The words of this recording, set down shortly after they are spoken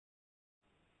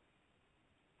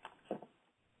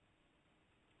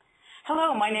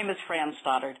Hello, my name is Fran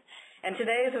Stoddard, and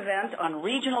today's event on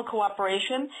regional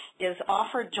cooperation is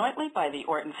offered jointly by the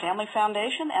Orton Family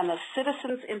Foundation and the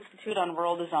Citizens Institute on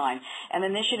Rural Design, an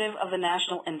initiative of the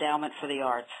National Endowment for the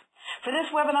Arts. For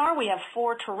this webinar, we have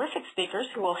 4 terrific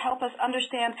speakers who will help us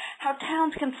understand how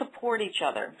towns can support each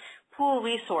other, pool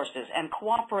resources, and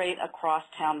cooperate across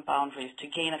town boundaries to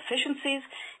gain efficiencies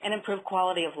and improve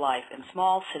quality of life in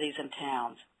small cities and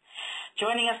towns.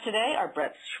 Joining us today are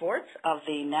Brett Schwartz of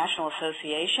the National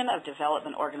Association of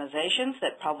Development Organizations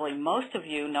that probably most of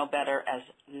you know better as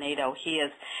NADO. He is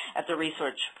at the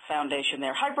Research Foundation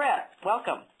there. Hi, Brett.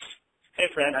 Welcome. Hey,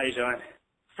 Fran. How you doing?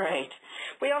 Great.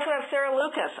 We also have Sarah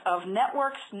Lucas of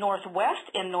Networks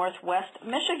Northwest in Northwest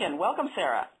Michigan. Welcome,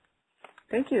 Sarah.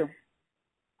 Thank you.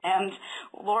 And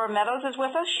Laura Meadows is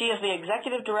with us. She is the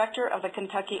Executive Director of the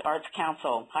Kentucky Arts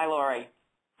Council. Hi, Lori.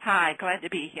 Hi. Glad to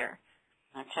be here.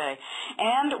 Okay.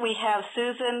 And we have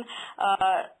Susan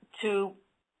Duplessis.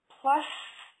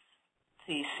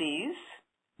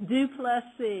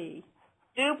 Duplessis.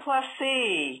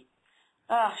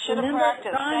 Should have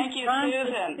practiced. Thank you,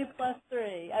 Susan. 2 plus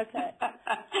 3. Okay.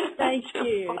 Thank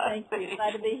you. Thank you.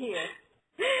 Glad to be here.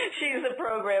 She's the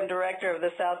Program Director of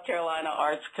the South Carolina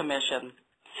Arts Commission.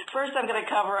 First, I'm going to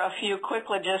cover a few quick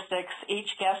logistics.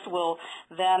 Each guest will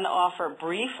then offer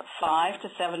brief 5 to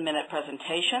 7 minute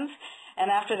presentations. And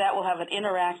after that, we'll have an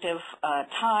interactive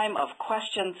time of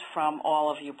questions from all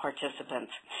of you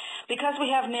participants. Because we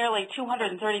have nearly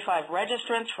 235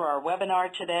 registrants for our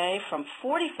webinar today from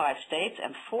 45 states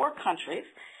and 4 countries,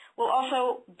 we'll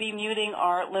also be muting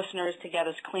our listeners to get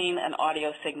as clean an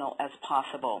audio signal as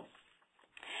possible.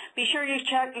 Be sure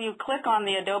you click on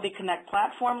the Adobe Connect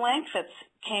platform link that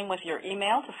came with your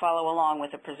email to follow along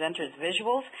with the presenter's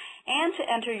visuals and to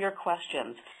enter your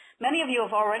questions. Many of you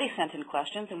have already sent in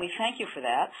questions, and we thank you for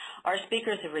that. Our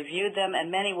speakers have reviewed them, and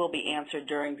many will be answered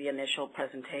during the initial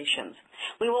presentations.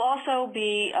 We will also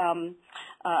be you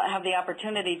will have the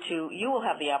opportunity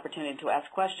to ask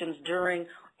questions during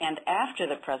and after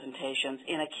the presentations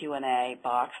in a Q&A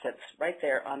box that's right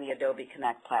there on the Adobe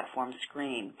Connect platform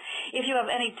screen. If you have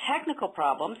any technical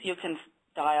problems, you can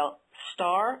dial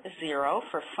 *0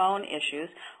 for phone issues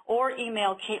or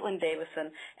email Caitlin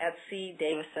Davison at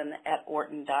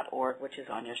cdavison@orton.org, which is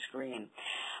on your screen.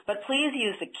 But please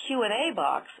use the Q&A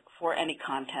box for any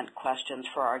content questions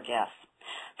for our guests.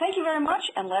 Thank you very much,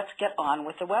 and let's get on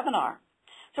with the webinar.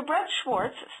 So Brett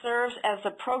Schwartz serves as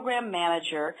the program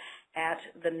manager at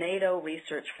the NADO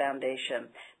Research Foundation,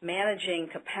 managing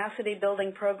capacity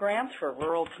building programs for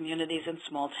rural communities and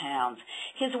small towns.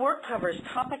 His work covers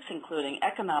topics including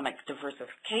economic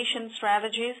diversification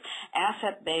strategies,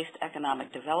 asset-based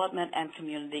economic development, and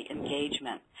community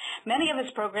engagement. Many of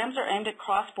his programs are aimed at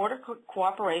cross-border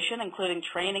cooperation, including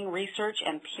training, research,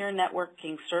 and peer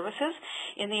networking services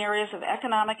in the areas of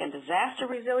economic and disaster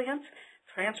resilience,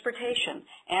 transportation,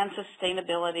 and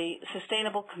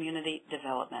sustainable community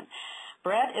development.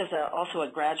 Brett is also a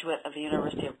graduate of the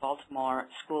University of Baltimore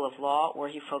School of Law, where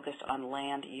he focused on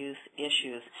land use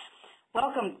issues.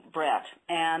 Welcome, Brett,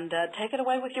 and take it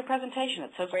away with your presentation.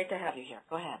 It's so great to have you here.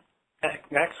 Go ahead.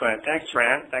 Excellent. Thanks,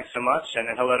 Fran. Thanks so much,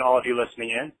 and hello to all of you listening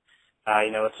in.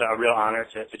 It's a real honor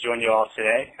to join you all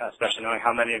today, especially knowing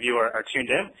how many of you are tuned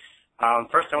in.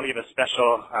 First, I want to give a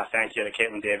special thank you to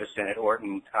Caitlin Davison at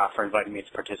Orton for inviting me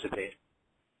to participate.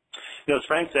 As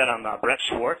Frank said, I'm Brett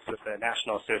Schwartz with the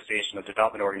National Association of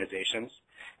Development Organizations,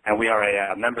 and we are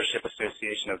a membership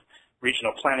association of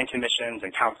regional planning commissions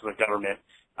and councils of government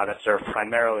that serve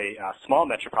primarily small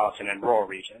metropolitan and rural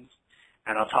regions.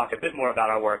 And I'll talk a bit more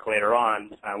about our work later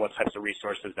on, what types of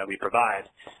resources that we provide.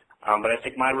 But I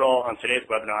think my role on today's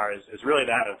webinar is really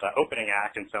that of the opening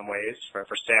act in some ways for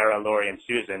Sarah, Lori, and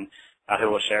Susan, who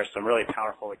will share some really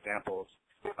powerful examples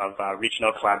of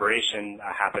regional collaboration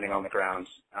happening on the ground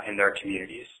in their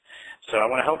communities. So I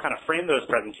want to help kind of frame those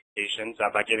presentations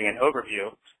by giving an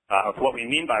overview of what we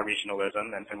mean by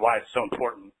regionalism and why it's so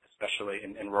important, especially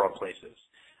in rural places.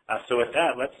 So with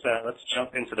that, let's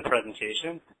jump into the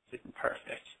presentation.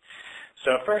 Perfect.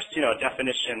 So first, a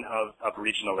definition of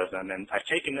regionalism, and I've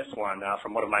taken this one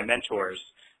from one of my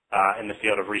mentors in the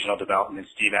field of regional development,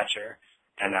 Steve Etcher.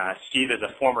 And Steve is a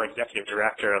former executive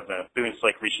director of the Boone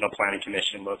Lake Regional Planning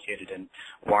Commission located in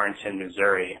Warrenton,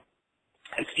 Missouri.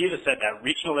 And Steve has said that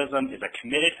regionalism is a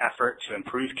committed effort to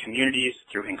improve communities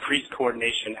through increased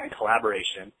coordination and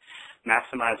collaboration,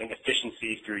 maximizing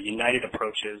efficiency through united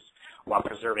approaches while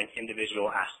preserving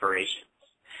individual aspirations.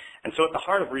 And so at the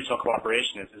heart of regional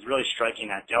cooperation is really striking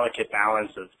that delicate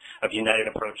balance of united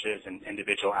approaches and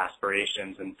individual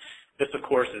aspirations. And this, of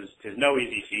course, is no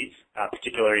easy feat,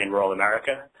 particularly in rural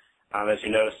America. As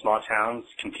you know, small towns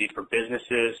compete for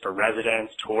businesses, for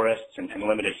residents, tourists, and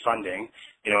limited funding.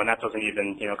 And that doesn't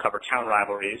even, cover town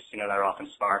rivalries, that are often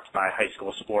sparked by high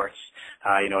school sports,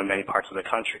 in many parts of the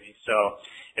country. So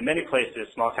in many places,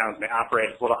 small towns may operate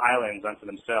as little islands unto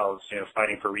themselves,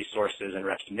 fighting for resources and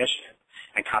recognition,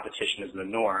 and competition is the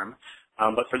norm.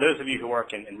 But for those of you who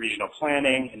work in regional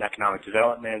planning and economic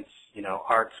development,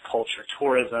 arts, culture,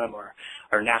 tourism,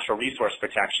 or natural resource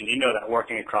protection, you know that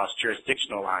working across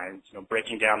jurisdictional lines,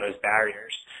 breaking down those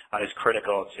barriers is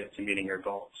critical to meeting your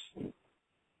goals.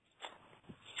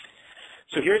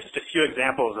 So here's just a few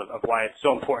examples of why it's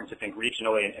so important to think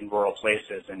regionally in rural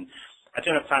places. And I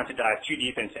don't have time to dive too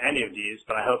deep into any of these,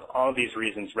 but I hope all of these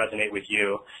reasons resonate with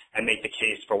you and make the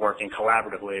case for working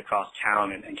collaboratively across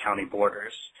town and county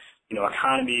borders.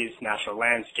 Economies, natural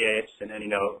landscapes, and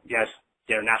yes,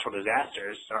 their natural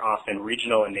disasters are often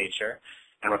regional in nature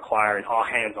and require an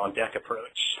all-hands-on-deck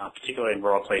approach, particularly in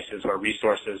rural places where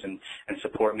resources and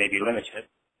support may be limited.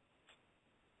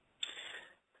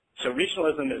 So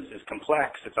regionalism is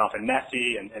complex, it's often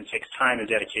messy, and takes time and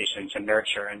dedication to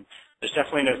nurture. And there's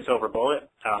definitely no silver bullet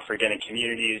for getting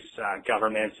communities,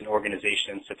 governments, and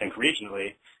organizations to think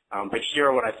regionally. But here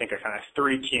are what I think are kind of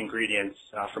three key ingredients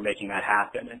for making that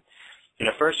happen. And,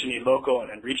 first you need local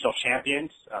and regional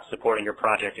champions supporting your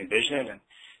project and vision. And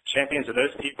champions are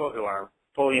those people who are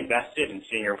fully invested in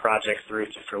seeing your project through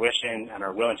to fruition and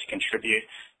are willing to contribute,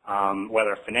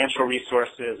 whether financial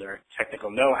resources or technical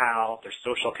know-how, their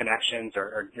social connections,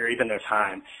 or even their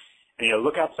time. And,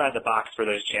 look outside the box for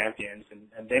those champions.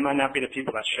 And they might not be the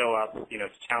people that show up, to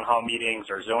town hall meetings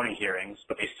or zoning hearings,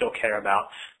 but they still care about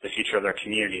the future of their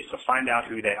community. So find out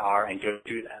who they are and go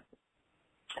do that.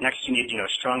 Next, you need,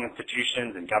 strong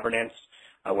institutions and governance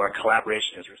where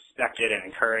collaboration is respected and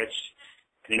encouraged.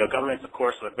 And, governments, of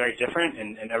course, look very different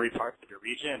in every part of your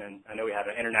region, and I know we have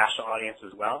an international audience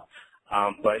as well.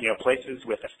 But, places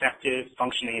with effective,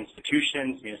 functioning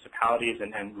institutions, municipalities,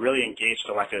 and really engaged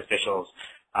elected officials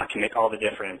can make all the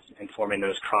difference in forming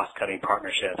those cross-cutting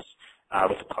partnerships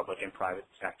with the public and private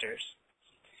sectors.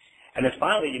 And then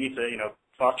finally, you need to,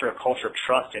 foster a culture of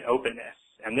trust and openness.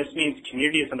 And this means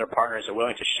communities and their partners are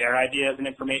willing to share ideas and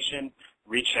information,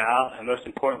 reach out, and most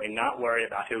importantly, not worry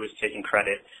about who is taking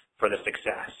credit for the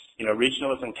success.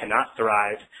 Regionalism cannot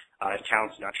thrive if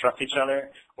towns do not trust each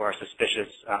other or are suspicious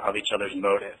of each other's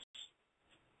motives.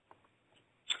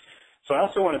 So I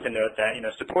also wanted to note that,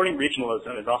 supporting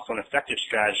regionalism is also an effective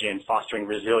strategy in fostering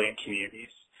resilient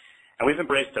communities. And we've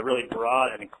embraced a really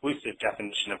broad and inclusive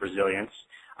definition of resilience,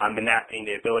 and that being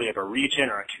the ability of a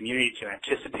region or a community to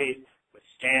anticipate,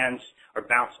 withstand, or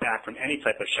bounce back from any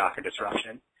type of shock or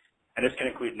disruption. And this can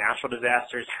include natural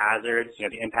disasters, hazards, the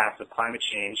impacts of climate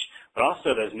change, but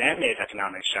also those man-made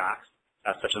economic shocks,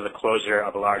 such as the closure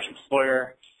of a large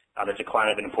employer, the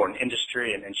decline of an important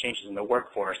industry, and changes in the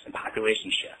workforce and population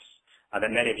shifts that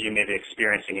many of you may be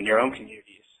experiencing in your own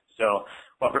communities. So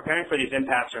while preparing for these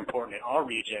impacts are important in all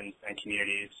regions and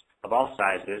communities of all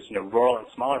sizes, rural and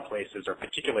smaller places are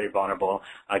particularly vulnerable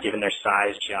given their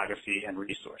size, geography, and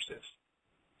resources.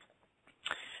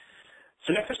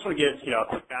 So next I just want to give a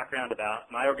quick background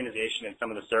about my organization and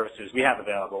some of the services we have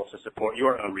available to support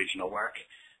your own regional work.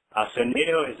 So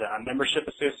NADO is a membership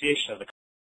association of the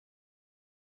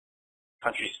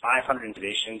country's 500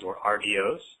 organizations, or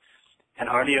RDOs. And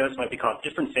RDOs might be called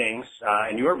different things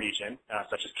in your region,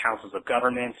 such as councils of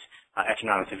government,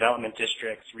 economic development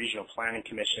districts, regional planning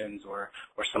commissions, or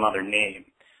some other name.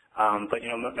 But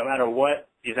no matter what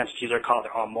these entities are called,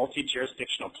 they're all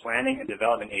multi-jurisdictional planning and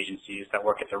development agencies that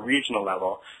work at the regional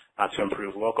level to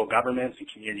improve local governments and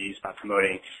communities by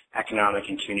promoting economic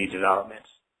and community development.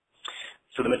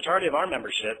 So the majority of our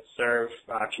membership serve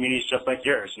communities just like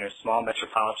yours, small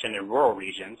metropolitan and rural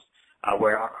regions,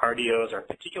 where our RDOs are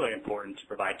particularly important to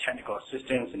provide technical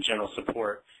assistance and general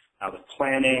support with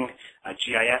planning,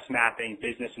 GIS mapping,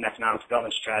 business and economic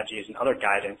development strategies, and other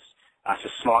guidance to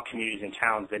small communities and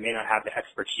towns that may not have the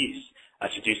expertise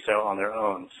to do so on their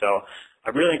own. So I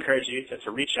really encourage you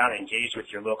to reach out and engage with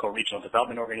your local regional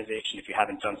development organization if you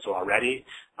haven't done so already.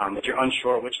 If you're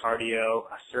unsure which RDO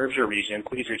serves your region,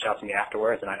 please reach out to me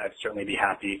afterwards, and I'd certainly be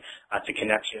happy to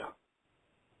connect you.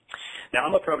 Now,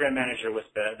 I'm a program manager with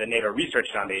the NADO Research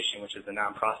Foundation, which is a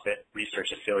nonprofit research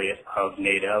affiliate of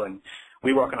NADO, and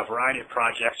we work on a variety of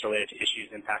projects related to issues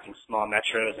impacting small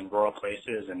metros and rural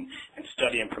places and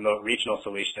study and promote regional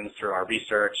solutions through our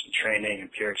research and training and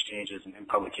peer exchanges and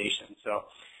publications. So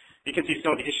you can see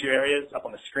some of the issue areas up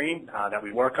on the screen that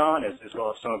we work on, as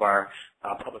well as some of our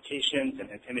publications and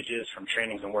images from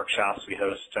trainings and workshops we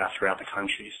host throughout the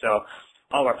country. So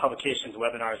All of our publications,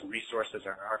 webinars, and resources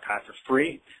are archived for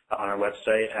free on our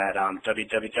website at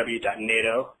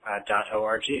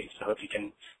www.nado.org. So I hope you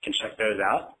can check those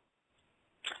out.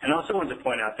 And I also wanted to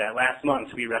point out that last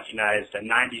month we recognized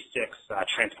 96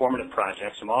 transformative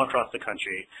projects from all across the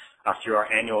country through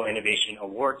our annual Innovation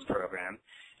Awards program.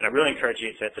 And I really encourage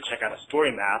you to check out a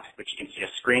story map, which you can see a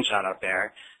screenshot up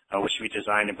there, which we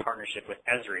designed in partnership with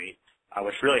Esri,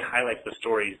 which really highlights the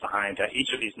stories behind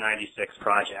each of these 96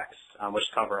 projects,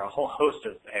 which cover a whole host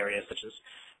of areas such as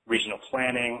regional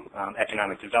planning,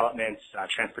 economic development,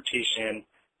 transportation,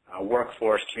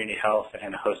 workforce, community health,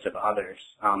 and a host of others.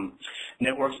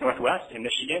 Networks Northwest in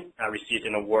Michigan received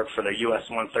an award for their US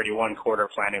 131 corridor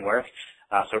planning work.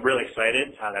 So really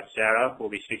excited that Sarah will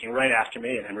be speaking right after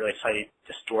me and really tell you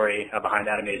the story behind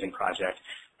that amazing project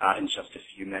in just a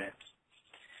few minutes.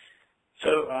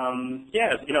 So,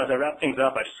 yeah, as I wrap things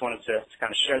up, I just wanted to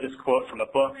kind of share this quote from a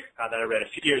book that I read a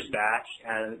few years back.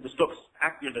 And this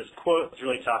quote is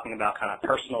really talking about kind of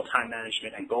personal time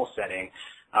management and goal setting,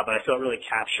 but I feel it really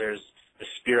captures the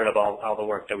spirit of all the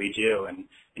work that we do. And,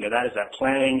 that is that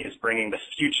planning is bringing the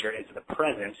future into the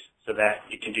present so that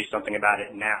you can do something about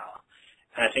it now.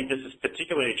 And I think this is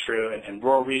particularly true in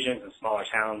rural regions and smaller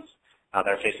towns that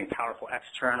are facing powerful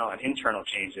external and internal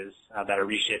changes that are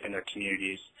reshaping their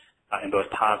communities in both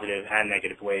positive and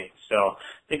negative ways. So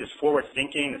I think this forward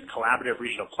thinking, this collaborative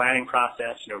regional planning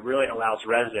process, really allows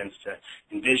residents to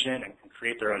envision and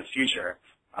create their own future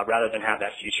rather than have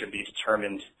that future be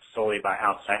determined solely by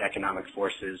outside economic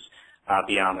forces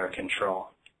beyond their control.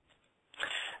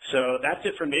 So that's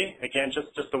it for me. Again,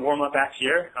 just a warm-up act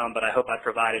here, but I hope I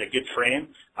provided a good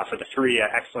frame for the three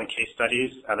excellent case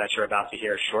studies that you're about to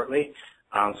hear shortly.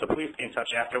 So please be in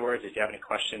touch afterwards if you have any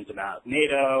questions about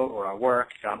NADO or our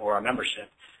work or our membership.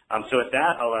 So with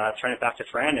that, I'll turn it back to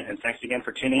Fran, and thanks again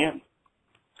for tuning in.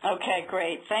 Okay,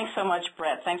 great. Thanks so much,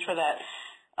 Brett. Thanks for that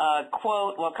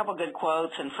quote, well, a couple good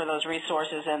quotes, and for those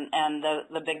resources and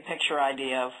the big picture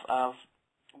idea of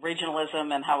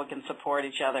regionalism and how we can support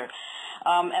each other.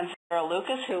 And Sarah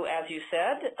Lucas, who, as you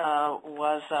said,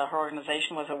 her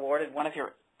organization was awarded one of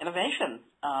your innovation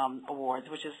awards,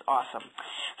 which is awesome.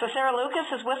 So Sarah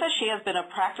Lucas is with us. She has been a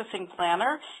practicing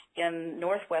planner in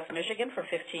Northwest Michigan for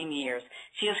 15 years.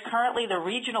 She is currently the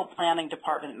Regional Planning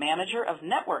Department Manager of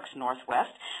Networks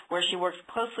Northwest, where she works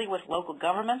closely with local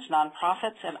governments,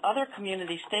 nonprofits, and other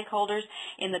community stakeholders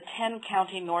in the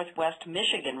 10-county Northwest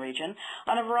Michigan region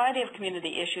on a variety of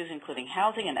community issues, including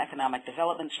housing and economic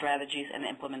development strategies and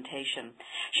implementation.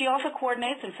 She also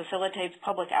coordinates and facilitates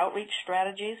public outreach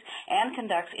strategies and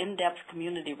conducts in-depth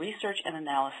community research and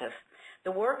analysis.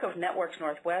 The work of Networks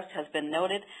Northwest has been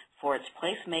noted for its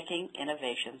place-making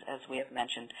innovations, as we have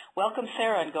mentioned. Welcome,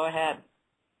 Sarah, and go ahead.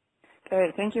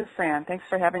 Okay, thank you, Fran. Thanks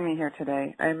for having me here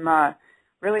today. I'm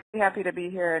really happy to be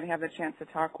here and have the chance to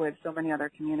talk with so many other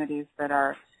communities that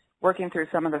are working through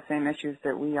some of the same issues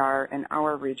that we are in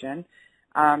our region.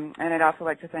 And I'd also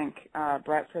like to thank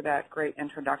Brett for that great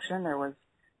introduction. There was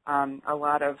a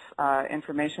lot of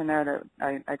information there that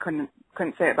I couldn't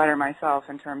say it better myself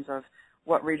in terms of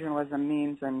what regionalism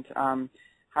means and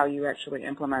how you actually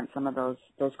implement some of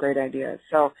those great ideas.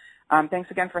 So thanks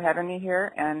again for having me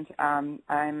here. And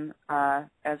I'm,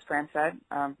 as Fran said,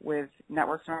 with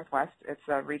Networks Northwest. It's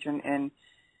a region in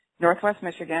Northwest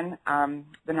Michigan,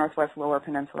 the Northwest Lower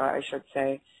Peninsula, I should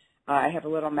say. I have a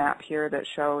little map here that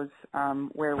shows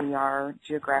where we are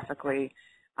geographically.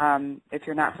 If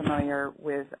you're not familiar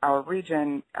with our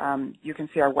region, you can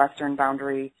see our western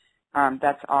boundary.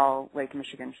 That's all Lake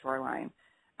Michigan shoreline.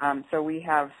 So we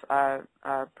have a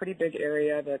pretty big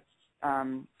area that's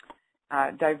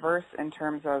diverse in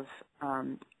terms of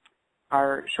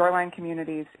our shoreline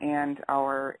communities and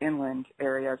our inland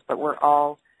areas, but we're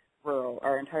all rural.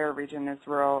 Our entire region is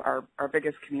rural. Our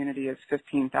biggest community is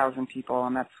 15,000 people,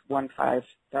 and that's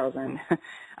 15,000.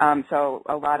 So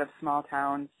a lot of small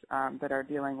towns that are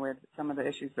dealing with some of the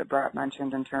issues that Brett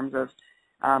mentioned in terms of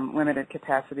limited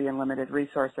capacity and limited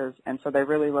resources, and so they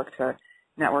really look to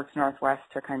Networks Northwest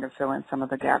to kind of fill in some of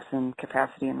the gaps in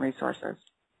capacity and resources.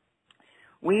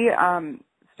 We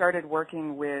started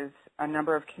working with a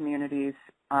number of communities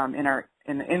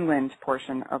in the inland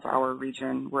portion of our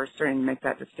region. We're starting to make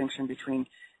that distinction between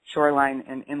shoreline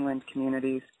and inland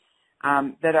communities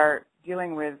that are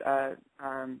dealing with a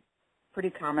pretty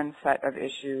common set of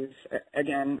issues.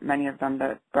 Again, many of them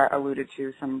that Brett alluded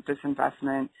to, some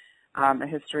disinvestment, a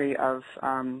history of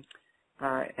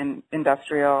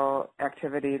industrial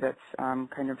activity that's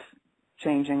kind of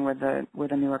changing with the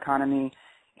new economy,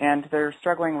 and they're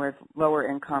struggling with lower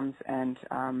incomes and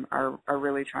are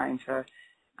really trying to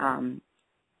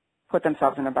put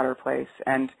themselves in a better place.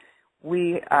 And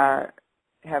we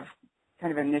have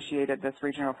kind of initiated this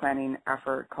regional planning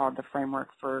effort called the Framework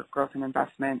for Growth and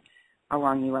Investment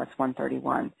along US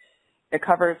 131. It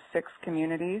covers 6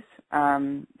 communities.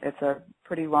 It's a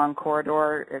pretty long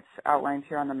corridor. It's outlined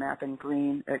here on the map in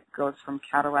green. It goes from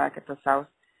Cadillac at the south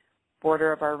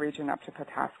border of our region up to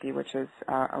Petoskey, which is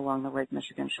along the Lake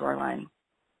Michigan shoreline.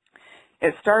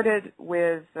 It started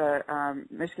with the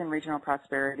Michigan Regional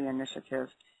Prosperity Initiative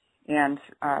and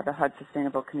the HUD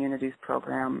Sustainable Communities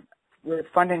Program. With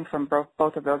funding from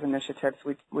both of those initiatives,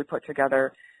 we put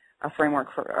together a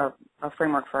framework for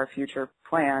our future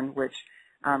plan, which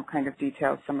kind of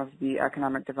details some of the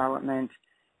economic development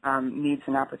needs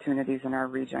and opportunities in our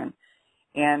region.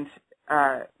 And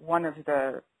one of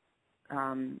the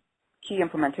key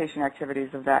implementation activities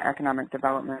of that economic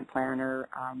development plan or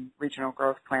regional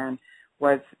growth plan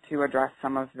was to address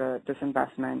some of the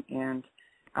disinvestment and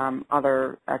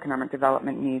other economic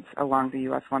development needs along the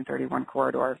US 131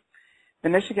 corridor. The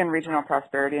Michigan Regional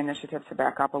Prosperity Initiative, to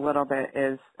back up a little bit,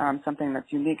 is something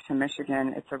that's unique to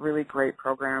Michigan. It's a really great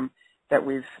program that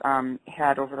we've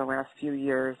had over the last few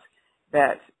years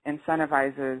that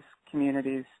incentivizes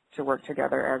communities to work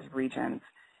together as regions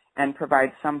and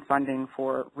provides some funding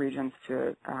for regions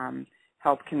to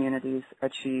help communities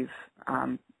achieve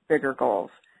bigger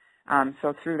goals.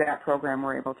 So through that program,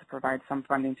 we're able to provide some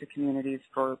funding to communities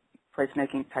for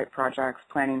placemaking type projects,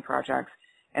 planning projects,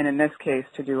 and in this case,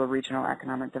 to do a regional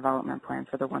economic development plan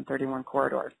for the 131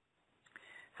 corridor.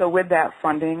 So with that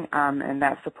funding and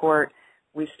that support,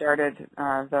 we started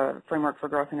the Framework for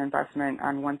Growth and Investment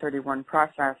on 131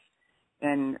 process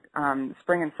in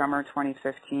spring and summer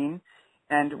 2015,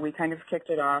 and we kind of kicked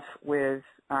it off with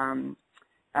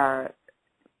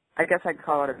I guess I'd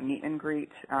call it a meet and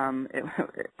greet.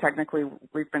 Technically,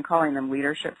 we've been calling them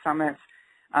leadership summits,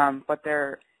 but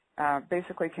they're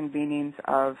basically convenings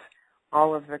of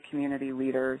all of the community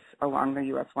leaders along the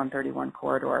US 131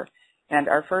 corridor. And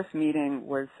our first meeting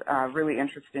was really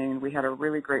interesting. We had a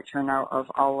really great turnout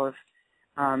of all of,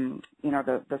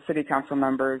 the city council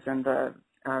members and the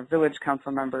village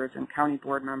council members and county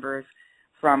board members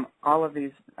from all of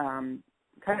these kind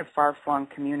of far-flung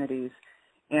communities.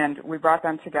 And we brought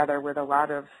them together with a lot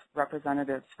of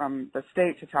representatives from the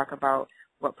state to talk about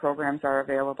what programs are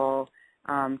available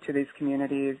to these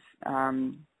communities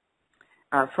from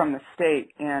the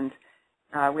state. And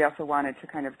we also wanted to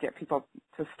kind of get people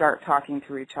to start talking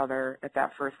to each other at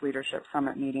that first Leadership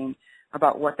Summit meeting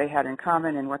about what they had in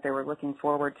common and what they were looking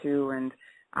forward to and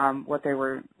what they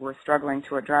were struggling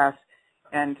to address.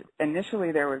 And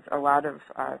initially there was a lot of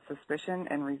suspicion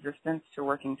and resistance to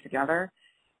working together.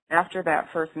 After that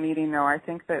first meeting, though, I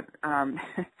think that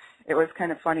it was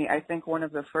kind of funny. I think one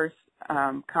of the first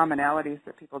commonalities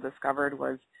that people discovered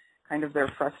was kind of their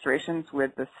frustrations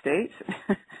with the state.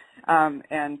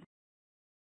 And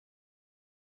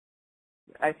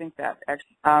I think that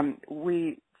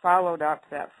we followed up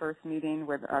that first meeting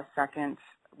with a second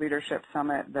Leadership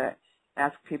Summit that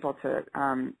asked people to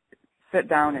sit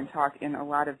down and talk in a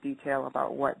lot of detail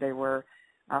about what they were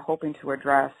hoping to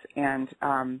address. And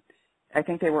I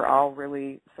think they were all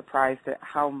really surprised at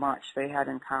how much they had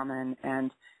in common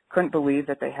and couldn't believe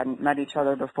that they hadn't met each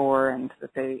other before and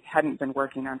that they hadn't been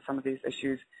working on some of these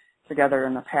issues together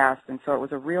in the past. And so it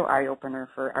was a real eye-opener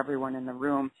for everyone in the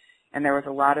room. And there was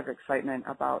a lot of excitement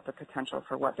about the potential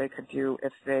for what they could do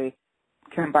if they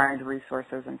combined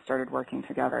resources and started working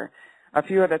together. A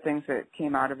few of the things that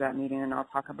came out of that meeting, and I'll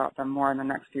talk about them more in the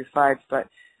next few slides, but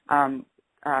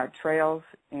trails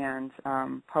and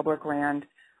public land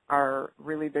are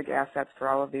really big assets for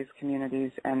all of these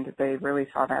communities, and they really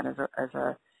saw that as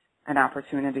an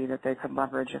opportunity that they could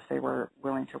leverage if they were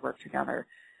willing to work together.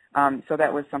 So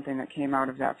that was something that came out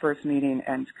of that first meeting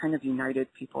and kind of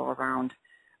united people around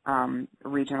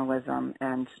regionalism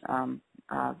and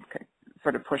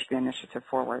sort of pushed the initiative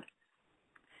forward.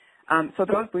 So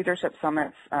those leadership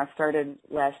summits started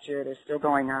last year. They're still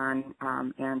going on,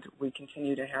 and we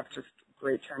continue to have just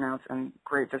great turnouts and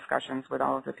great discussions with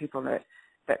all of the people that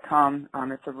come.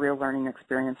 It's a real learning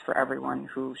experience for everyone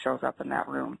who shows up in that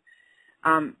room.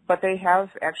 But they have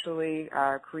actually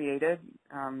created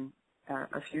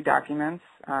a few documents.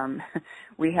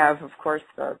 We have, of course,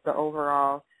 the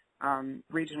overall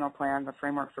regional plan, the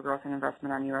Framework for Growth and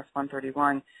Investment on US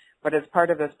 131. But as part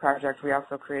of this project, we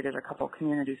also created a couple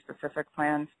community-specific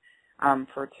plans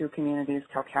for two communities,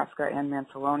 Kalkaska and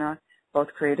Mansalona.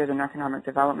 Both created an economic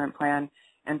development plan,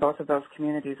 and both of those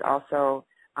communities also,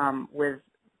 with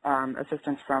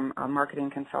assistance from a marketing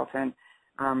consultant,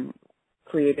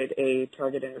 created a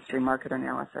target industry market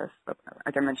analysis. But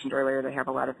like I mentioned earlier, they have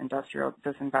a lot of industrial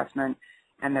disinvestment,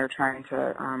 and they're trying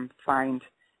to find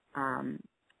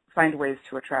find ways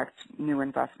to attract new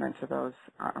investment to those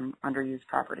underused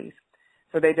properties.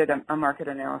 So they did a market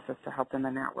analysis to help them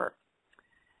in that work.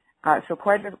 So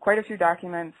quite a few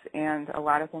documents and a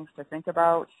lot of things to think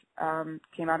about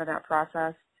came out of that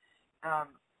process.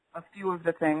 A few of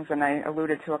the things, and I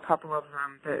alluded to a couple of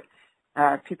them,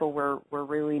 that people were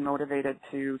really motivated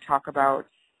to talk about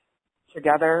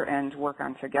together and work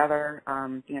on together,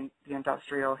 the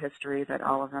industrial history that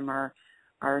all of them are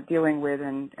dealing with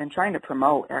and trying to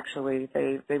promote. Actually,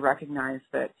 they recognize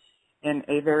that in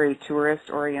a very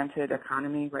tourist-oriented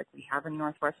economy like we have in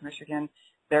Northwest Michigan,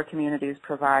 their communities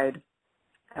provide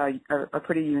a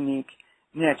pretty unique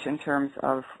niche in terms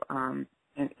of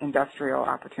industrial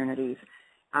opportunities.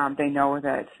 They know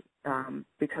that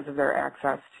because of their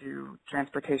access to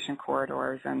transportation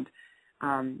corridors and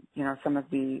some of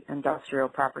the industrial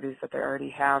properties that they already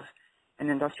have and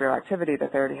industrial activity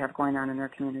that they already have going on in their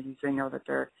communities, they know that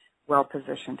they're well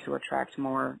positioned to attract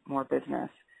more business.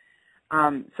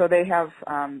 So they have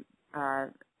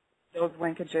those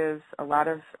linkages. A lot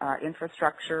of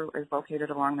infrastructure is located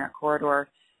along that corridor.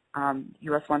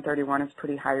 US 131 is a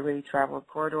pretty highly traveled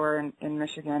corridor in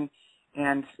Michigan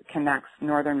and connects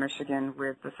northern Michigan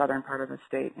with the southern part of the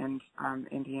state and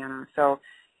Indiana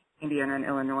and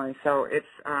Illinois. So it's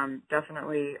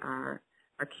definitely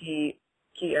a key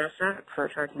asset for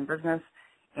attracting business,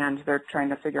 and they're trying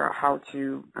to figure out how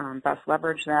to best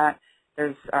leverage that.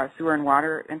 There's sewer and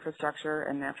water infrastructure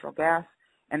and natural gas,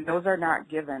 and those are not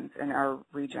givens in our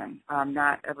region.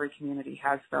 Not every community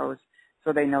has those,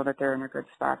 so they know that they're in a good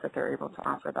spot that they're able to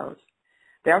offer those.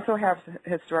 They also have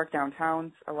historic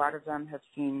downtowns. A lot of them have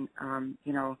seen, some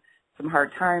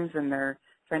hard times, and they're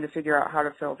trying to figure out how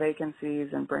to fill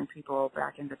vacancies and bring people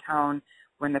back into town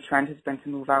when the trend has been to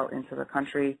move out into the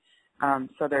country.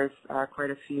 So there's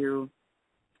quite a few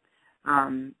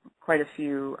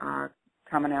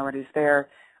commonalities there.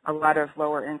 A lot of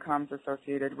lower incomes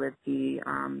associated with the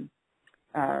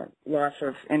loss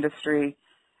of industry.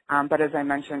 But as I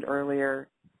mentioned earlier,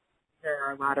 there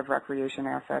are a lot of recreation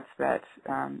assets that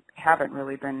haven't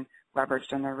really been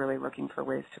leveraged, and they're really looking for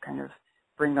ways to kind of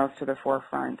bring those to the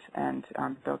forefront and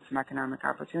build some economic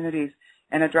opportunities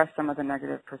and address some of the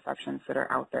negative perceptions that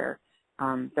are out there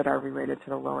that are related to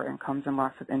the lower incomes and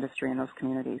loss of industry in those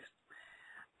communities.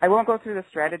 I won't go through the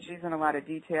strategies in a lot of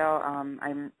detail.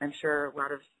 I'm sure a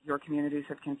lot of your communities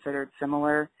have considered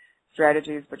similar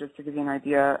strategies, but just to give you an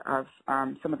idea of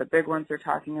some of the big ones they're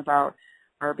talking about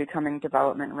are becoming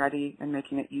development ready and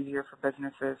making it easier for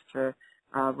businesses to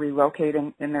relocate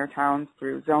in their towns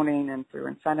through zoning and through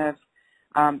incentives.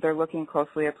 They're looking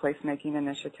closely at placemaking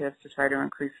initiatives to try to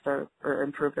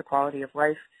improve the quality of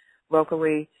life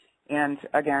locally, and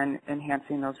again,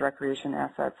 enhancing those recreation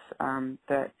assets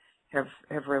that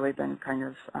have really been kind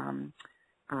of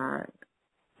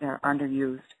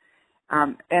underused.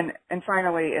 And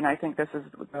finally, and I think this is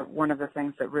one of the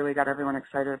things that really got everyone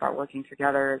excited about working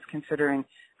together, is considering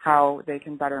how they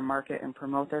can better market and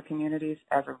promote their communities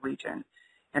as a region.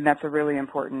 And that's a really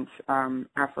important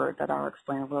effort that I'll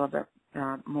explain a little bit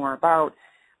more about.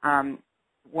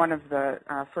 One of the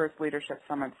first leadership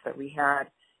summits that we had,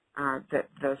 that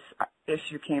this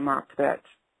issue came up, that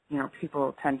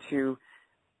people tend to,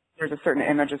 there's a certain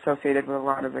image associated with a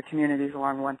lot of the communities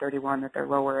along 131 that they're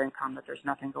lower income, that there's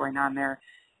nothing going on there.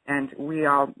 And we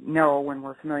all know, when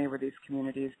we're familiar with these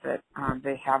communities, that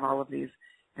they have all of these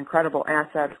incredible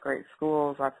assets, great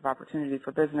schools, lots of opportunity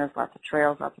for business, lots of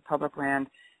trails, lots of public land.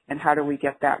 And how do we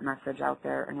get that message out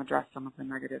there and address some of the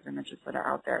negative images that are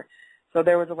out there? So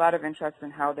there was a lot of interest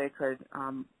in how they could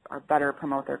better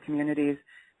promote their communities.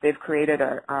 They've created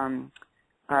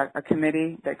a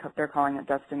committee. They're calling it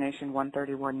Destination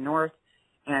 131 North,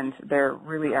 and they're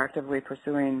really actively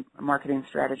pursuing marketing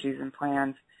strategies and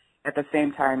plans at the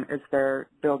same time as they're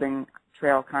building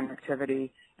trail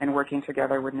connectivity and working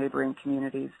together with neighboring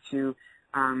communities to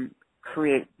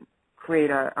create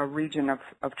a region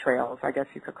of trails, I guess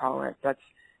you could call it.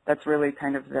 That's really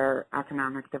kind of their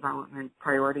economic development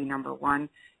priority number one,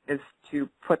 is to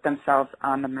put themselves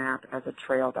on the map as a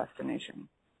trail destination.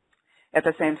 At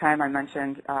the same time, I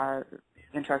mentioned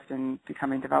interest in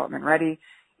becoming development ready,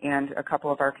 and a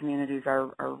couple of our communities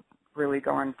are really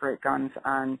going great guns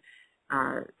on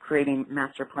creating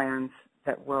master plans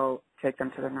that will take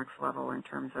them to the next level in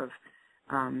terms of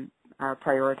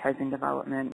prioritizing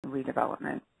development and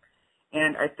redevelopment.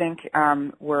 And I think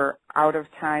we're out of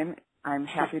time. I'm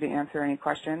happy to answer any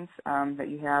questions that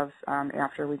you have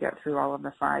after we get through all of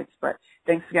the slides. But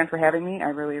thanks again for having me. I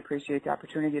really appreciate the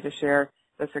opportunity to share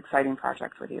this exciting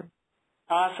project with you.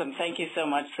 Awesome. Thank you so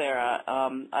much, Sarah.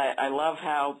 I love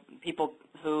how people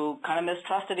who kind of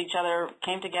mistrusted each other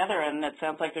came together, and it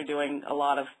sounds like they're doing a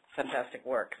lot of fantastic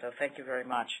work. So thank you very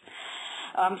much.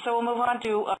 So we'll move on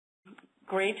to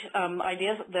great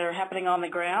ideas that are happening on the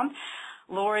ground.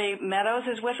 Lori Meadows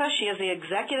is with us. She is the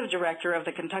executive director of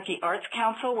the Kentucky Arts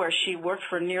Council, where she worked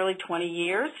for nearly 20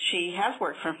 years. She has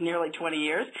worked for nearly 20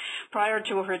 years. Prior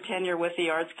to her tenure with the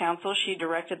Arts Council, she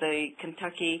directed the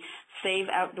Kentucky Save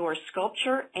Outdoor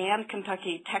Sculpture and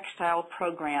Kentucky Textile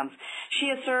programs. She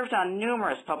has served on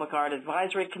numerous public art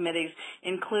advisory committees,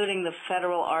 including the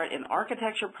Federal Art and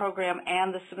Architecture Program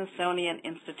and the Smithsonian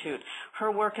Institute.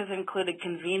 Her work has included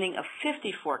convening a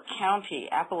 54-county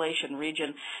Appalachian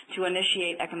region to initiate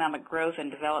economic growth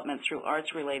and development through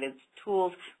arts-related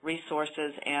tools,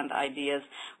 resources, and ideas.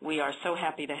 We are so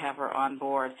happy to have her on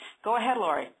board. Go ahead,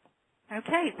 Lori.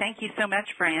 Okay, thank you so much,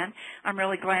 Fran. I'm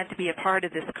really glad to be a part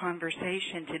of this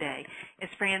conversation today. As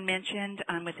Fran mentioned,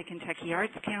 I'm with the Kentucky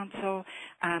Arts Council.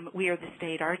 We are the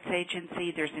state arts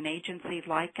agency. There's an agency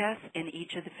like us in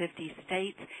each of the 50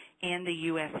 states and the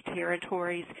U.S.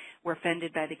 territories. We're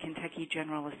funded by the Kentucky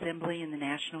General Assembly and the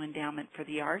National Endowment for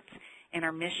the Arts. And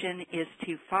our mission is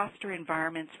to foster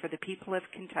environments for the people of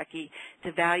Kentucky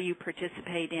to value,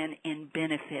 participate in, and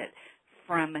benefit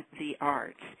from the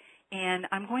arts. And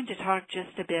I'm going to talk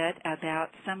just a bit about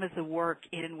some of the work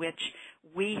in which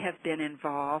we have been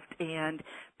involved, and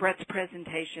Brett's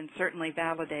presentation certainly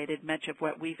validated much of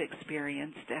what we've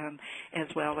experienced, as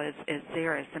well as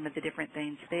Sarah, some of the different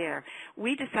things there.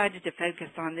 We decided to focus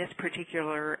on this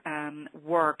particular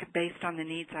work based on the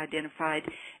needs identified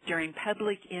during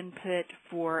public input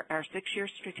for our 6-year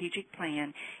strategic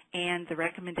plan and the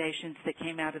recommendations that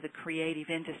came out of the Creative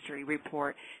Industry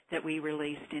Report that we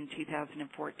released in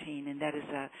 2014, and that is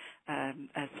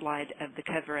a slide of the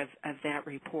cover of that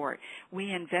report.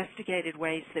 We investigated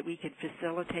ways that we could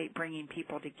facilitate bringing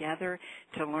people together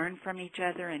to learn from each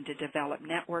other and to develop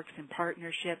networks and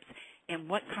partnerships, and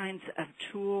what kinds of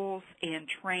tools and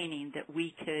training that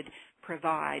we could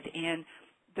provide. And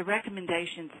the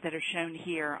recommendations that are shown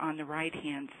here on the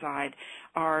right-hand side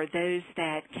are those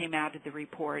that came out of the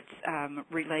reports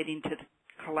relating to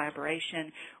the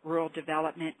collaboration, rural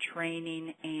development,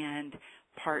 training, and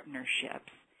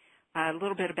partnerships. A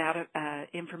little bit about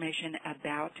information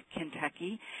about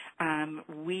Kentucky.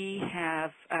 We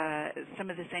have some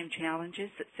of the same challenges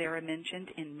that Sarah mentioned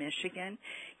in Michigan.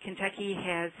 Kentucky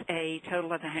has a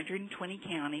total of 120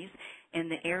 counties, and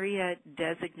the area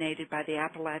designated by the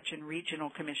Appalachian Regional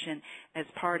Commission as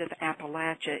part of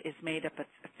Appalachia is made up of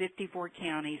 54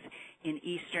 counties in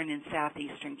eastern and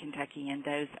southeastern Kentucky, and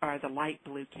those are the light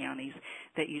blue counties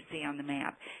that you see on the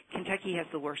map. Kentucky has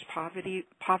the worst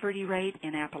poverty rate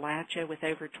in Appalachia, with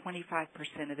over 25%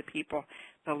 of the people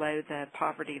below the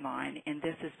poverty line, and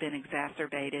this has been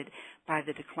exacerbated by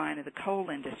the decline of the coal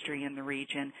industry in the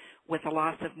region, with a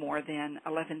loss of more than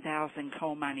 11,000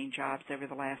 coal mining jobs over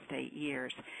the last 8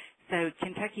 years. So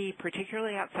Kentucky,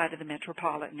 particularly outside of the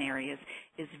metropolitan areas,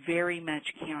 is very much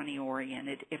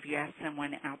county-oriented. If you ask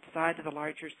someone outside of the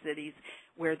larger cities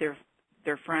where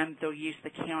they're from, they'll use the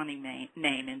county name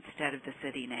instead of the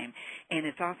city name. And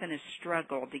it's often a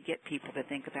struggle to get people to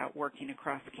think about working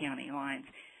across county lines.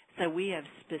 So we have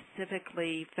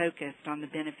specifically focused on the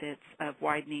benefits of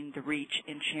widening the reach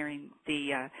and sharing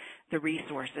the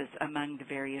resources among the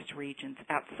various regions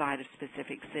outside of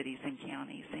specific cities and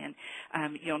counties.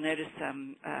 And you'll notice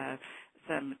some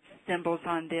symbols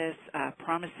on this: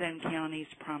 Promise Zone counties,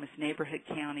 Promise Neighborhood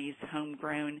counties,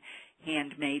 Homegrown,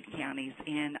 Handmade counties.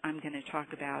 And I'm going to talk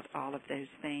about all of those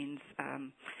things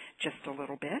just a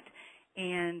little bit.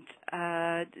 And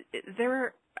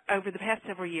over the past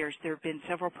several years, there have been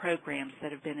several programs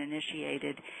that have been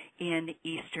initiated in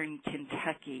eastern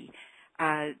Kentucky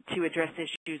to address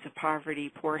issues of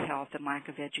poverty, poor health, and lack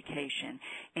of education.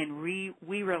 And we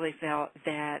really felt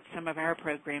that some of our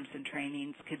programs and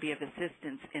trainings could be of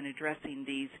assistance in addressing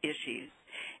these issues.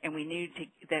 And we knew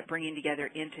that bringing together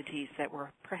entities that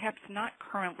were perhaps not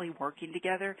currently working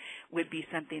together would be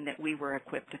something that we were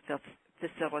equipped to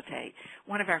facilitate.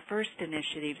 One of our first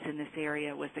initiatives in this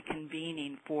area was the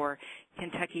convening for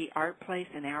Kentucky Art Place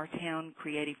in Our Town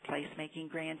Creative Placemaking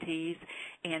grantees,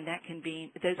 and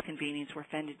those convenings were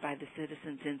funded by the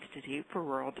Citizens Institute for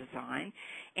Rural Design.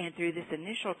 And through this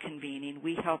initial convening,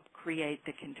 we helped create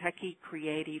the Kentucky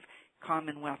Creative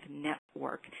Commonwealth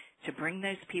Network to bring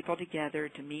those people together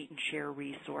to meet and share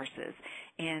resources.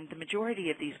 And the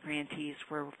majority of these grantees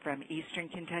were from eastern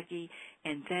Kentucky,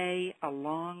 and they,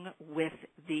 along with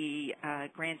the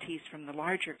grantees from the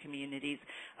larger communities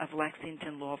of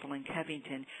Lexington, Louisville, and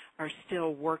Covington, are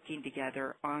still working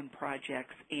together on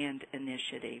projects and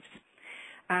initiatives.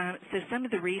 So some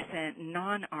of the recent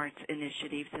non-arts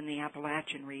initiatives in the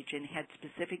Appalachian region had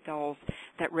specific goals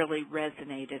that really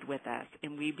resonated with us,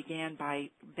 and we began by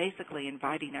basically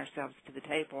inviting ourselves to the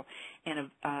table and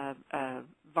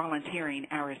volunteering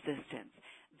our assistance.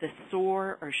 The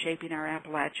SOAR, or Shaping Our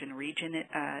Appalachian Region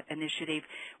initiative,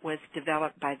 was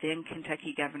developed by then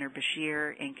Kentucky Governor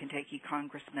Beshear and Kentucky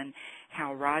Congressman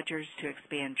Hal Rogers to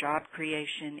expand job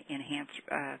creation, enhance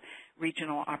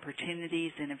regional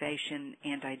opportunities, innovation,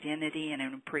 and identity, and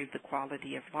improve the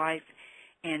quality of life.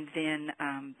 And then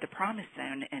the Promise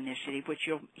Zone initiative, which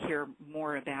you'll hear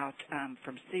more about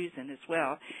from Susan as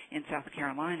well in South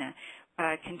Carolina.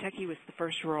 Kentucky was the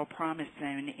first rural promise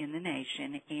zone in the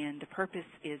nation, and the purpose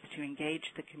is to engage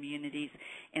the communities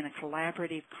in a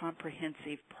collaborative,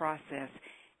 comprehensive process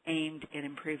aimed at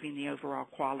improving the overall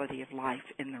quality of life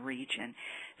in the region.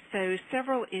 So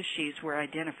several issues were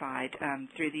identified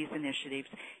through these initiatives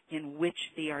in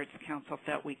which the Arts Council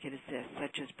felt we could assist,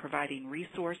 such as providing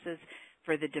resources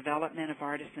for the development of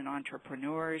artists and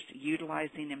entrepreneurs,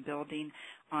 utilizing and building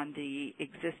on the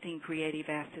existing creative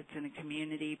assets in a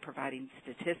community, providing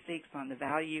statistics on the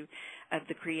value of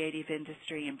the creative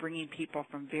industry, and bringing people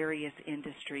from various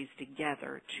industries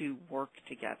together to work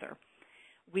together.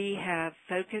 We have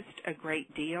focused a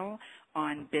great deal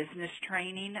on business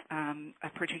training,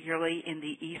 particularly in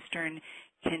the eastern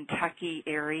Kentucky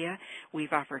area.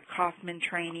 We've offered Kaufman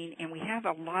training, and we have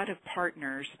a lot of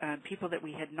partners, people that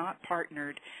we had not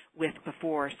partnered with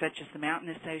before, such as the Mountain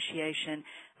Association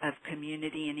of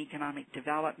Community and Economic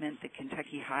Development, the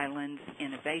Kentucky Highlands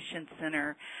Innovation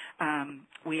Center.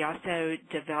 We also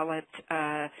developed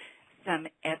some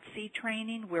ETSI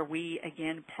training where we,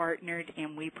 again, partnered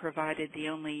and we provided the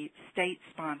only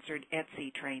state-sponsored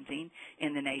ETSI training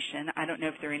in the nation. I don't know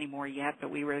if there are any more yet, but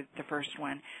we were the first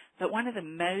one. But one of the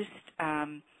most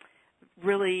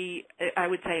really, I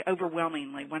would say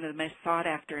overwhelmingly, one of the most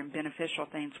sought-after and beneficial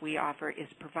things we offer is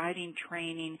providing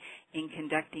training in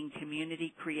conducting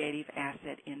community creative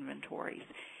asset inventories.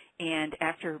 And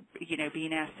after,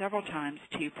 being asked several times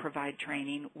to provide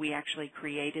training, we actually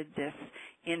created this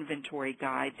inventory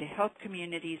guide to help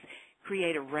communities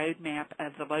create a roadmap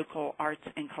of the local arts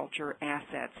and culture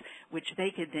assets, which they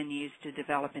could then use to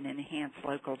develop and enhance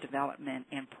local development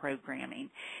and programming.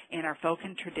 And our Folk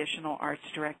and Traditional Arts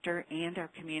Director and our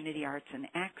Community Arts and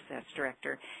Access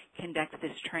Director conduct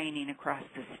this training across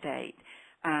the state.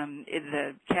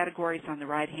 The categories on the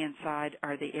right-hand side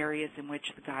are the areas in which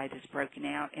the guide is broken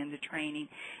out in the training,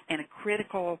 and a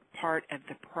critical part of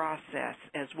the process,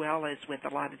 as well as with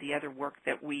a lot of the other work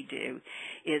that we do,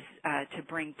 is to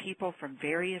bring people from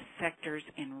various sectors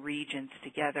and regions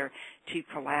together to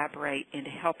collaborate and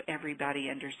to help everybody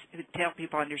help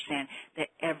people understand that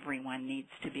everyone needs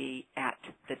to be at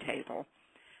the table.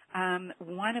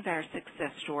 One of our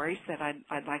success stories that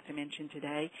I'd like to mention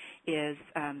today is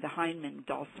the Hindman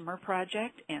Dulcimer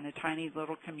Project in a tiny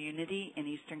little community in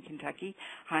eastern Kentucky,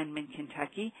 Hindman,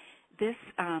 Kentucky. This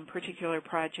particular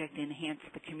project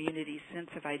enhanced the community's sense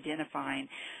of identity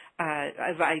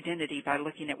by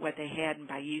looking at what they had and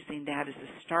by using that as a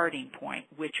starting point,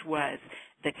 which was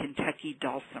the Kentucky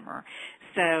Dulcimer.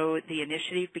 So the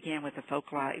initiative began with a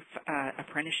folk life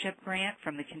apprenticeship grant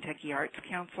from the Kentucky Arts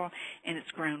Council, and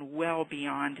it's grown well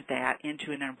beyond that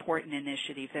into an important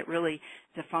initiative that really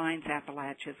defines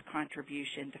Appalachia's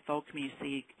contribution to folk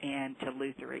music and to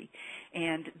Luthery.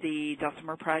 And the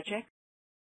Dulcimer Project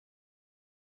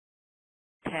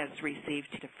has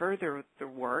received to further the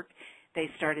work. They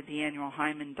started the annual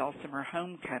Hyman Dulcimer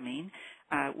Homecoming,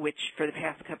 which for the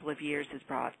past couple of years has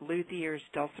brought luthiers,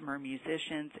 dulcimer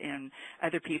musicians, and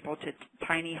other people to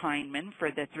tiny Hindman for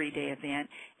the three-day event,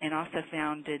 and also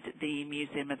founded the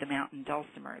Museum of the Mountain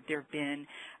Dulcimer. There have been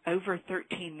over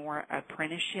 13 more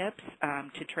apprenticeships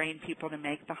to train people to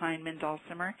make the Hindman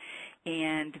Dulcimer,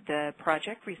 and the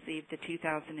project received the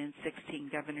 2016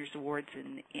 Governor's Awards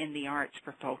in the Arts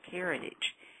for Folk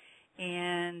Heritage.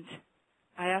 And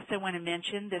I also want to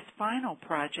mention this final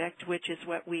project, which is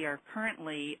what we are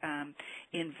currently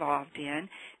involved in.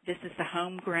 This is the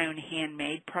Homegrown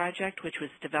Handmade Project, which was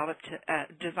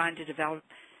designed to develop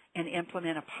and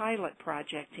implement a pilot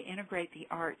project to integrate the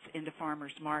arts into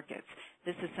farmers markets.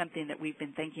 This is something that we've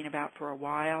been thinking about for a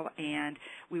while, and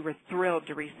we were thrilled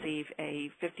to receive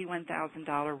a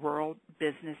 $51,000 Rural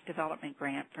Business Development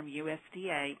Grant from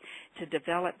USDA to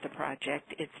develop the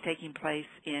project. It's taking place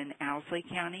in Owsley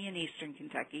County in eastern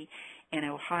Kentucky and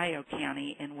Ohio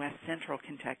County in west central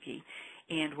Kentucky.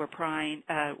 And we're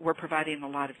providing a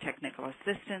lot of technical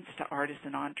assistance to artists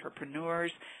and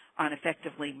entrepreneurs on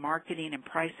effectively marketing and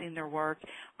pricing their work.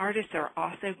 Artists are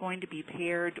also going to be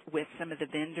paired with some of the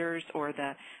vendors or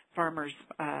the farmers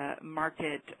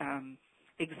market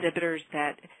exhibitors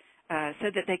that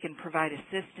so that they can provide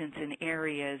assistance in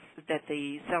areas that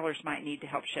the sellers might need to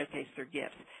help showcase their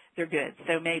goods.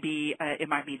 So maybe it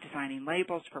might be designing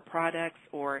labels for products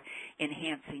or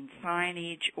enhancing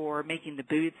signage or making the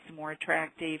booths more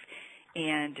attractive,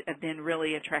 and then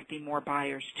really attracting more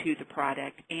buyers to the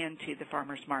product and to the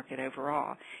farmers market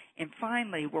overall. And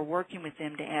finally, we're working with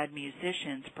them to add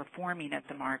musicians performing at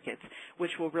the markets,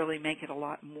 which will really make it a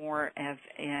lot more of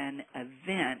an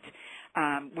event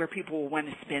where people will want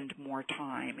to spend more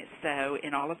time. So,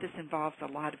 and all of this involves a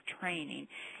lot of training.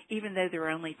 Even though there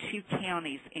are only 2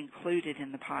 counties included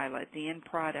in the pilot, the end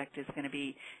product is going to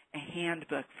be a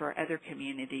handbook for other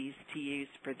communities to use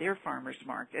for their farmers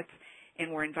markets,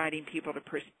 and we're inviting people to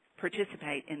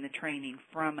participate in the training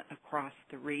from across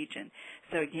the region.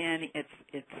 So again,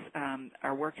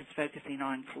 our work is focusing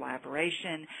on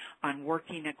collaboration, on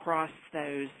working across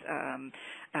those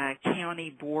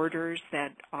county borders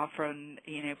that often,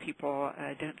 people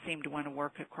don't seem to want to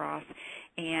work across,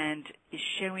 and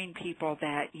showing people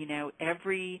that,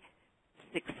 every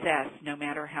success, no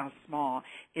matter how small,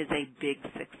 is a big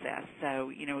success.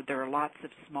 So, there are lots of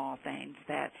small things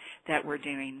that we're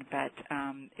doing, but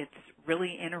it's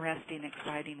really interesting,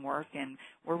 exciting work, and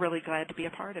we're really glad to be a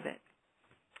part of it.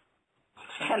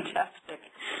 Fantastic.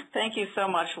 Thank you so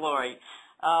much, Lori.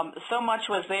 So much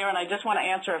was there, and I just want to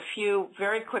answer a few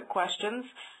very quick questions.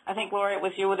 I think, Lori, it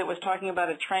was you that was talking about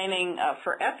a training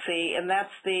for Etsy, and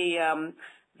that's the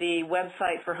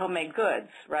website for homemade goods,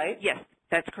 right? Yes.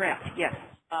 That's correct, yes.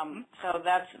 So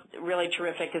that's really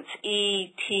terrific. It's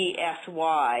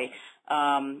ETSY.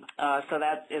 So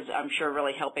that is, I'm sure,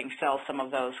 really helping sell some of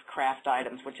those craft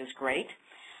items, which is great.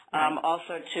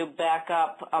 Also, to back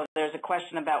up, there's a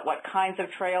question about what kinds of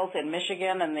trails in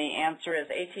Michigan, and the answer is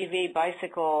ATV,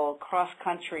 bicycle,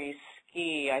 cross-country,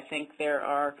 ski. I think there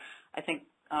are,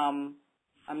 I'm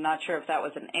not sure if that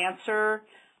was an answer,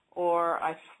 or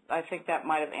I think that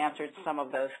might have answered some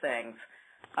of those things.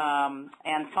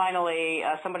 And finally,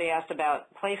 somebody asked about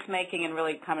placemaking and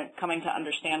really coming to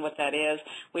understand what that is.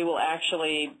 We will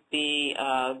actually be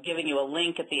giving you a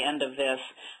link at the end of this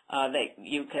that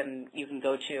you can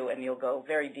go to, and you'll go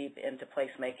very deep into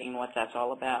placemaking and what that's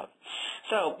all about.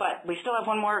 So, but we still have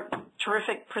one more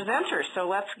terrific presenter, so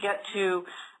let's get to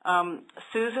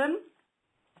Susan.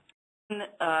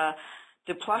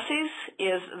 Duplessis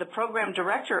is the program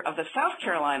director of the South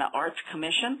Carolina Arts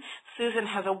Commission. Susan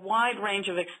has a wide range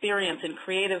of experience in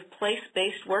creative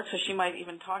place-based work, so she might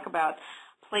even talk about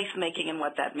placemaking and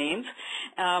what that means.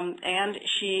 And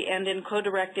in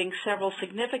co-directing several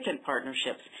significant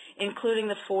partnerships, including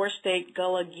the 4-state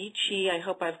Gullah Geechee. I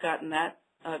hope I've gotten that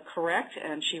correct,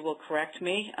 and she will correct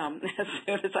me as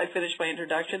soon as I finish my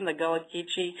introduction, the Gullah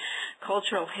Geechee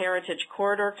Cultural Heritage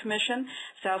Corridor Commission,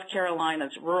 South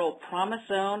Carolina's Rural Promise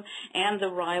Zone, and the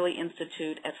Riley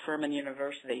Institute at Furman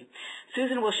University.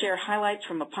 Susan will share highlights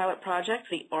from a pilot project,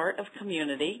 The Art of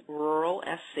Community, Rural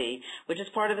SC, which is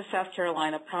part of the South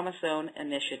Carolina Promise Zone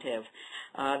initiative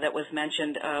that was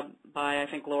mentioned by, I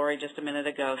think, Lori just a minute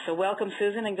ago. So welcome,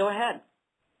 Susan, and go ahead.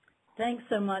 Thanks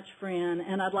so much, Fran,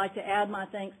 and I'd like to add my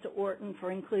thanks to Orton for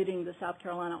including the South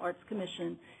Carolina Arts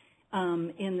Commission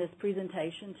in this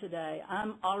presentation today.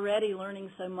 I'm already learning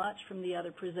so much from the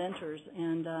other presenters,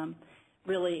 and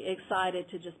really excited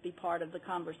to just be part of the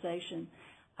conversation.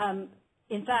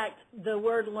 In fact, the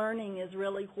word learning is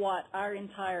really what our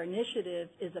entire initiative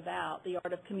is about, the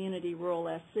Art of Community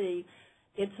Rural SC.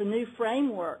 It's a new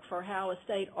framework for how a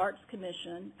state arts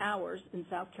commission, ours in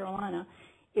South Carolina,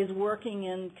 is working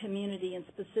in community and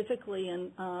specifically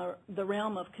in the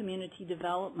realm of community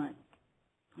development.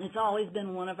 It's always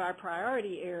been one of our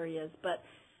priority areas, but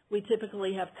we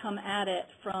typically have come at it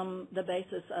from the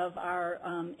basis of our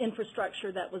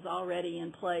infrastructure that was already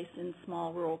in place in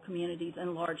small rural communities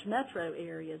and large metro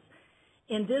areas.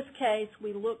 In this case,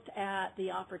 we looked at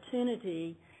the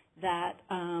opportunity that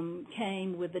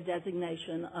came with the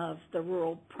designation of the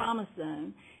Rural Promise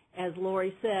Zone. As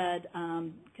Lori said,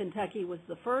 Kentucky was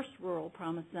the first Rural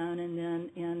Promise Zone, and then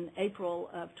in April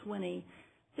of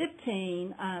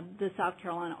 2015, the South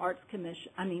Carolina Arts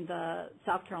Commission, the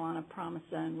South Carolina Promise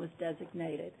Zone was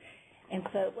designated. And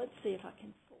so let's see if I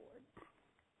can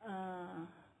forward.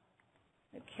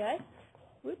 Okay.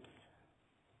 Whoops.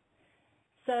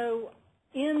 So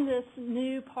in this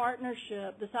new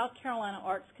partnership, the South Carolina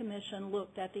Arts Commission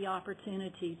looked at the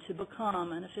opportunity to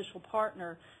become an official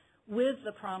partner with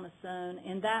the Promise Zone,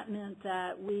 and that meant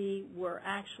that we were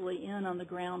actually in on the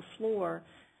ground floor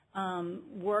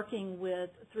working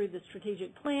through the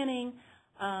strategic planning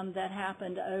that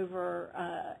happened over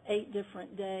 8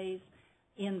 different days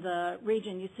in the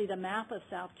region. You see the map of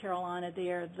South Carolina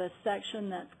there. The section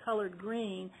that's colored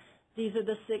green, these are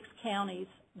the 6 counties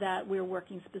that we're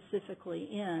working specifically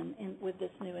in with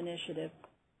this new initiative.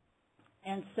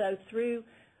 And so through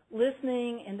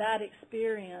listening and that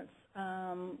experience,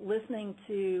 listening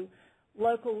to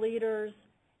local leaders,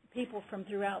 people from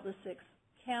throughout the 6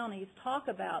 counties talk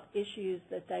about issues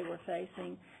that they were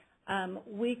facing,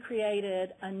 we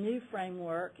created a new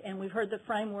framework, and we've heard the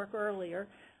framework earlier,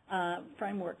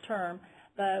 framework term,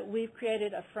 but we've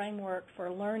created a framework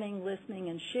for learning, listening,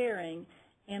 and sharing,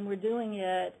 and we're doing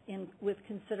it with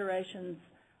considerations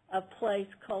of place,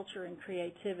 culture, and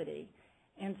creativity.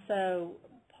 And so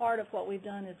part of what we've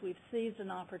done is we've seized an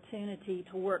opportunity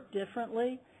to work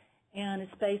differently, and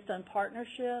it's based on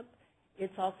partnership.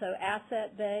 It's also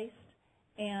asset-based,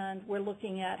 and we're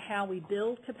looking at how we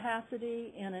build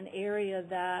capacity in an area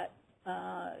that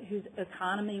whose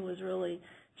economy was really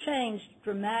changed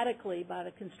dramatically by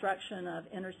the construction of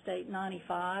Interstate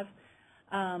 95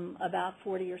 about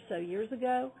 40 or so years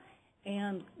ago.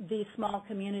 And these small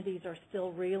communities are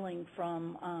still reeling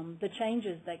from the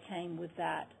changes that came with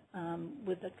that,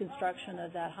 with the construction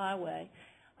of that highway.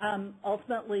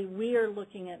 Ultimately, we are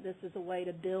looking at this as a way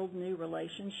to build new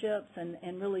relationships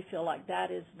and really feel like that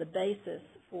is the basis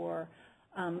for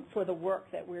the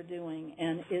work that we're doing,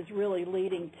 and is really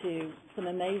leading to some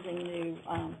amazing new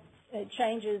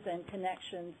changes and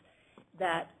connections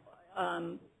that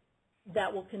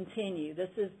that will continue. This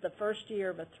is the first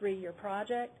year of a 3-year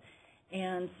project,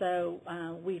 and so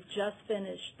we've just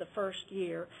finished the first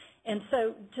year. And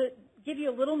so to give you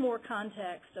a little more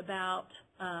context about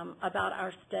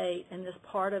our state and this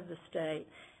part of the state,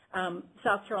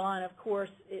 South Carolina, of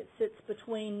course, it sits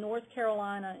between North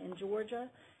Carolina and Georgia,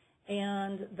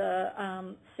 and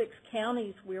the 6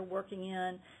 counties we're working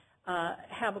in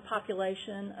have a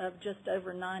population of just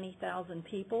over 90,000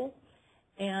 people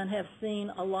and have seen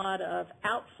a lot of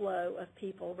outflow of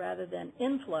people rather than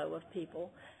inflow of people.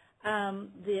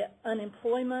 The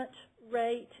unemployment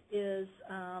rate is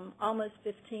almost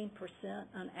 15%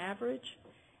 on average.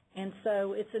 And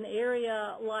so it's an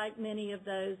area like many of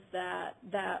those that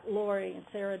Lori and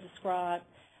Sarah described,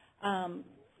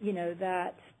 you know,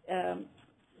 that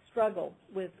struggle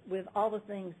with all the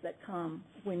things that come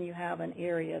when you have an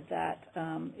area that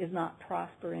is not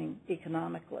prospering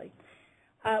economically.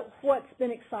 What's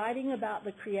been exciting about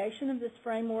the creation of this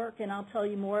framework, and I'll tell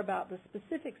you more about the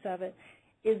specifics of it,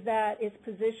 is that it's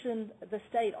positioned the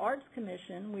State Arts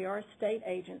Commission, we are a state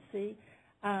agency,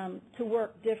 to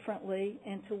work differently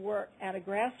and to work at a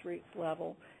grassroots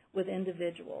level with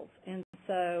individuals. And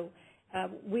so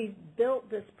we've built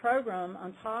this program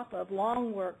on top of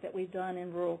long work that we've done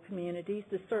in rural communities.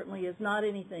 This certainly is not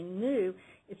anything new.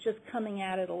 It's just coming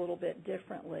at it a little bit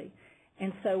differently.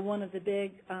 And so one of the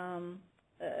big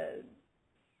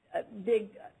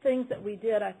things that we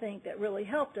did, I think, that really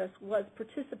helped us was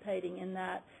participating in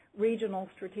that regional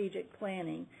strategic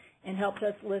planning, and helped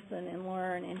us listen and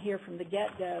learn and hear from the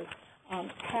get-go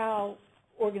how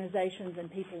organizations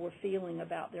and people were feeling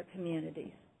about their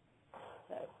communities.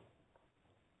 So,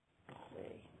 let's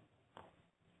see.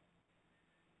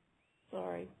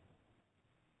 Sorry.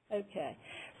 Okay.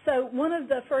 So one of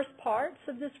the first parts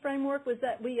of this framework was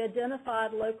that we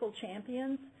identified local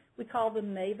champions. We call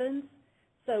them mavens.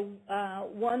 So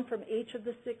one from each of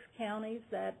the 6 counties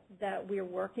that we're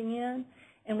working in,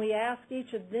 and we asked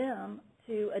each of them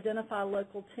to identify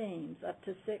local teams, up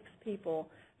to 6 people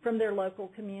from their local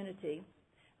community,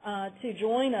 to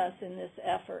join us in this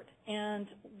effort. And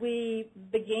we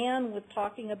began with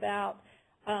talking about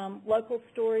local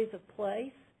stories of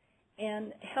place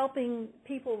and helping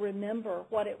people remember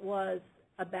what it was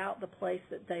about the place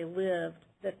that they lived,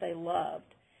 that they loved.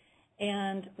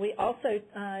 And we also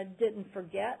didn't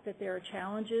forget that there are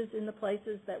challenges in the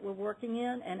places that we're working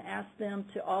in, and asked them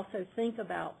to also think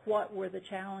about what were the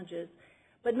challenges,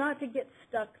 but not to get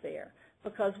stuck there.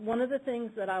 Because one of the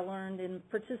things that I learned in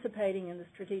participating in the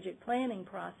strategic planning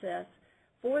process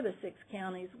for the 6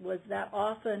 counties was that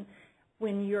often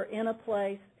when you're in a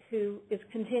place who is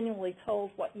continually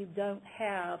told what you don't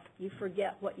have, you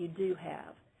forget what you do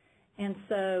have. And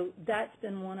so that's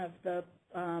been one of the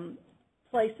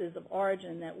places of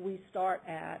origin that we start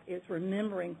at, is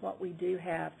remembering what we do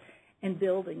have and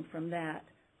building from that.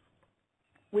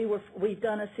 We've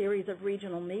done a series of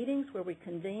regional meetings where we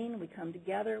convene, we come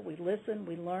together, we listen,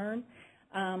 we learn.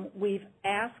 We've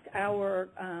asked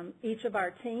each of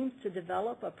our teams to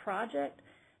develop a project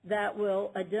that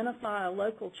will identify a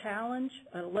local challenge,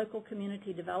 a local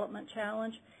community development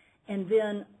challenge, and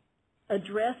then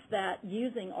address that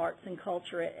using arts and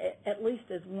culture at least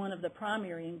as one of the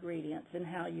primary ingredients in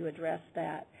how you address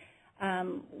that.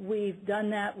 We've done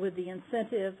that with the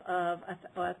incentive of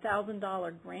a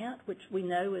 $1,000 grant, which we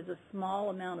know is a small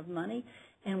amount of money,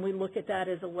 and we look at that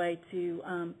as a way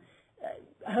to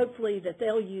hopefully that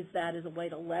they'll use that as a way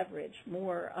to leverage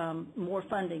more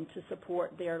funding to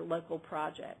support their local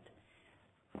project.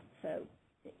 So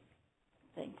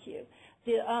thank you.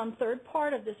 The third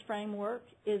part of this framework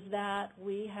is that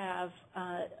we have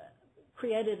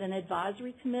created an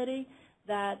advisory committee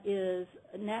that is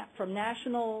from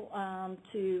national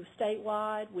to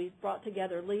statewide. We've brought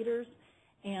together leaders,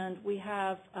 and we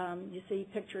have, you see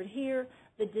pictured here,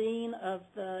 the dean of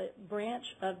the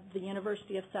branch of the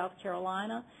University of South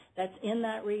Carolina that's in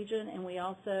that region, and we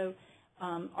also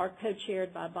are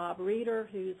co-chaired by Bob Reeder,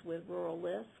 who's with Rural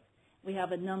LISC. We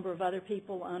have a number of other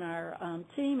people on our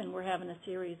team, and we're having a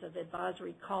series of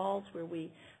advisory calls where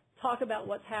we talk about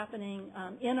what's happening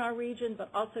in our region, but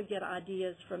also get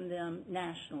ideas from them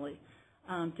nationally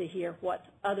to hear what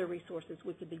other resources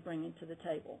we could be bringing to the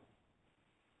table.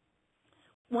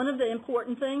 One of the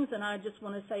important things, and I just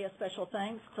want to say a special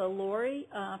thanks to Lori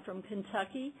from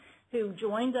Kentucky, who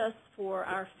joined us for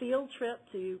our field trip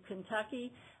to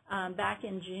Kentucky back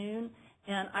in June.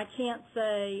 And I can't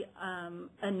say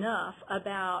enough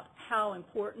about how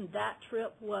important that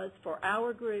trip was for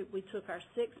our group. We took our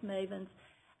 6 mavens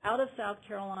out of South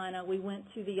Carolina. We went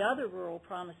to the other rural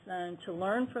promise zone to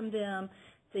learn from them,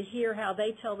 to hear how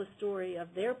they tell the story of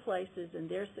their places and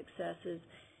their successes.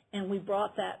 And we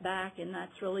brought that back, and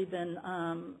that's really been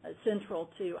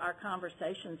central to our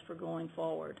conversations for going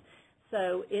forward.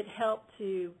 So it helped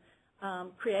to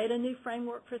create a new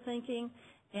framework for thinking,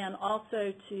 and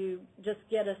also to just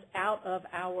get us out of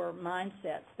our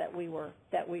mindsets that we were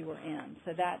in.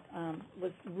 So that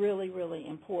was really, really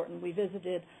important. We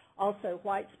visited also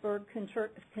Whitesburg,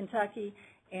 Kentucky,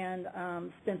 and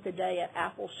spent the day at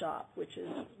Apple Shop, which is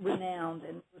renowned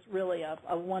and was really a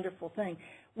wonderful thing.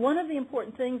 One of the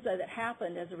important things, though, that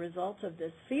happened as a result of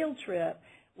this field trip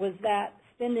was that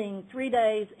spending 3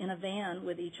 days in a van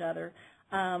with each other,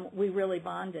 we really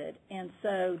bonded. And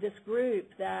so this group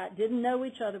that didn't know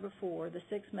each other before, the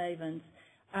 6 mavens,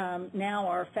 now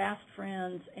are fast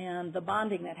friends, and the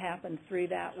bonding that happened through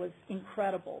that was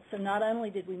incredible. So not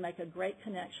only did we make a great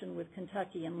connection with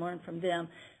Kentucky and learn from them,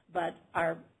 but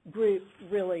our group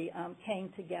really came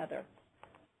together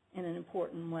in an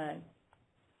important way.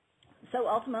 So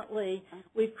ultimately,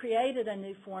 we've created a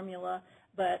new formula,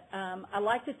 but I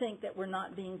like to think that we're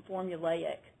not being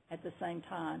formulaic at the same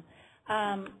time.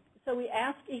 So we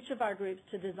asked each of our groups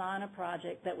to design a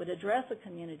project that would address a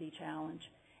community challenge,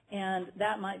 and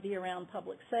that might be around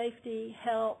public safety,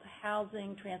 health,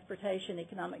 housing, transportation,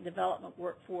 economic development,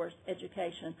 workforce,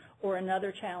 education, or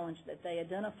another challenge that they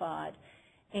identified.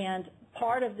 And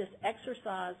part of this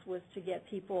exercise was to get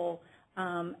people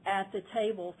at the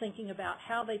table thinking about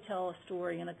how they tell a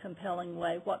story in a compelling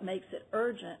way, what makes it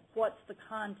urgent, what's the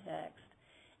context,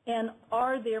 and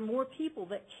are there more people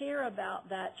that care about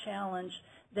that challenge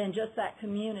than just that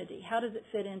community? How does it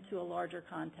fit into a larger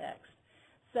context?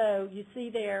 So you see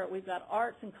there we've got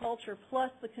arts and culture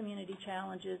plus the community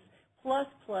challenges, plus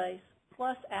place,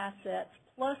 plus assets,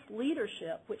 plus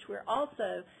leadership, which we're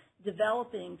also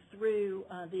developing through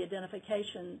the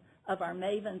identification of our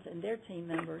mavens and their team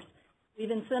members. We've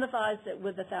incentivized it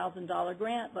with a $1,000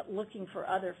 grant, but looking for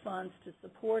other funds to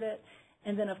support it.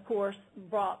 And then, of course,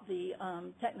 brought the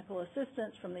technical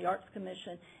assistance from the Arts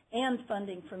Commission and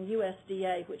funding from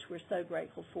USDA, which we're so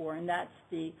grateful for. And that's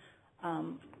the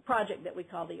project that we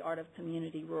call the Art of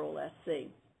Community Rural SC.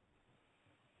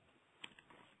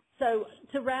 So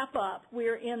to wrap up,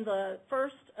 we're in the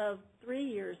first of 3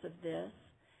 years of this,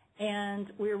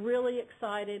 and we're really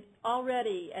excited.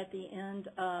 Already at the end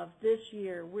of this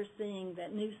year, we're seeing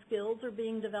that new skills are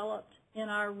being developed in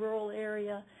our rural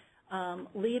area.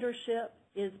 Leadership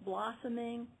is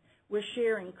blossoming. We're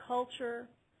sharing culture.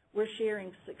 We're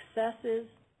sharing successes.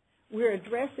 We're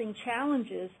addressing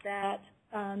challenges that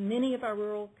many of our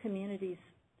rural communities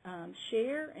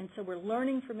share, and so we're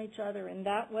learning from each other in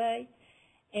that way.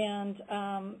 And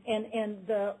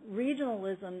the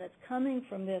regionalism that's coming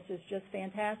from this is just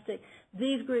fantastic.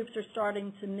 These groups are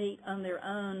starting to meet on their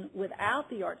own without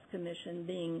the Arts Commission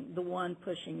being the one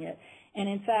pushing it. And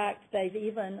in fact, they've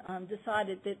even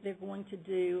decided that they're going to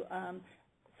do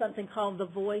something called the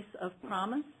Voice of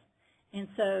Promise. And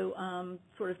so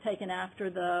sort of taken after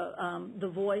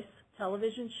the Voice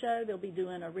television show, they'll be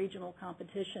doing a regional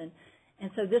competition. And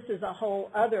so this is a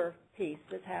whole other piece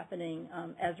that's happening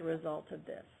as a result of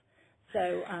this.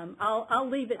 So I'll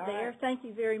leave it there. Thank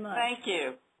you very much. Thank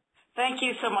you. Thank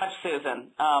you so much,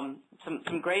 Susan.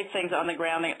 Some great things on the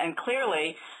ground, and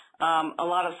clearly a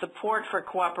lot of support for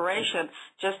cooperation.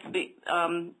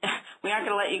 We aren't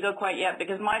going to let you go quite yet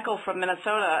because Michael from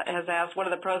Minnesota has asked what are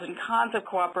the pros and cons of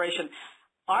cooperation.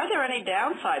 Are there any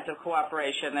downsides of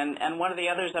cooperation? And one of the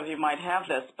others of you might have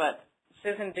this, but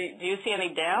Susan, do you see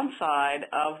any downside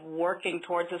of working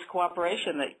towards this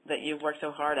cooperation that you've worked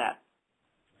so hard at?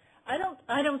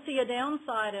 I don't see a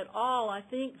downside at all. I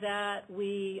think that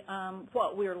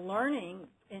what we're learning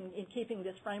in keeping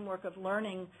this framework of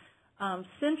learning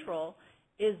central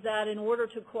is that in order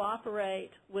to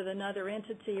cooperate with another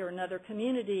entity or another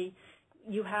community,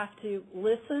 you have to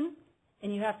listen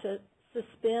and you have to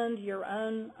suspend your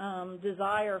own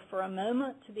desire for a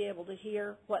moment to be able to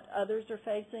hear what others are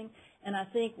facing. And I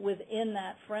think within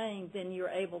that frame, then you're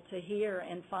able to hear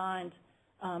and find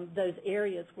those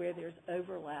areas where there's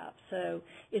overlap. So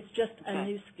it's just a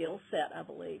new skill set, I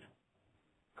believe.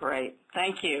 Great.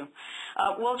 Thank you.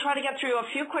 We'll try to get through a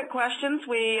few quick questions.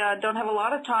 We don't have a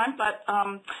lot of time, but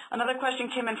another question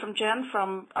came in from Jen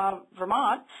from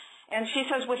Vermont. And she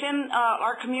says, within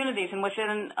our communities and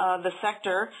within the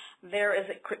sector, there is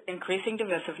increasing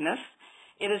divisiveness.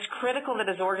 It is critical that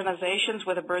as organizations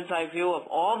with a bird's eye view of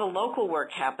all the local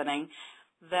work happening,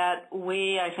 that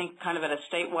we, I think, kind of at a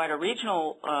statewide or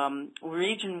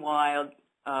region-wide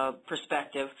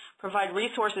perspective, provide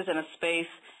resources and a space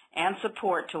and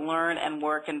support to learn and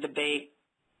work and debate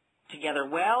together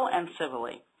well and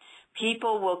civilly.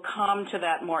 People will come to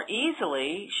that more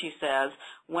easily, she says,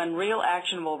 when real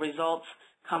actionable results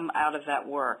come out of that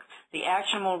work. The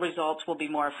actionable results will be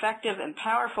more effective and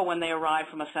powerful when they arrive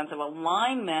from a sense of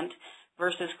alignment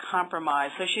versus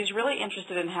compromise. So she's really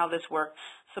interested in how this work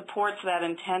supports that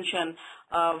intention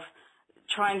of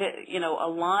trying to,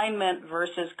 alignment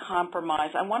versus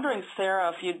compromise. I'm wondering,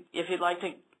 Sarah, if you'd like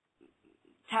to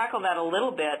tackle that a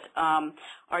little bit.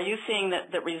 Are you seeing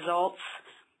that results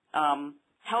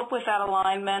help with that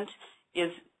alignment?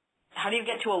 How do you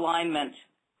get to alignment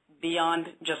beyond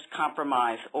just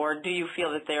compromise, or do you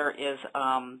feel that there is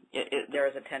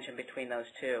a tension between those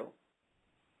two?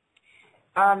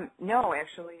 No,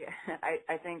 actually,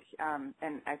 I think,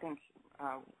 and I think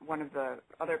one of the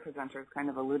other presenters kind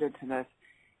of alluded to this.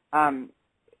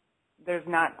 There's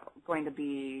not going to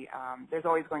be, there's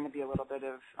always going to be a little bit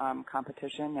of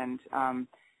competition and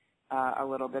a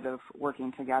little bit of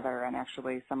working together, and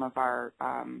actually some of our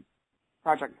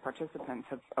project participants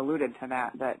have alluded to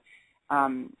that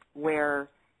where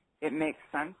it makes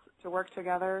sense to work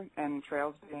together, and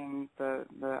trails being the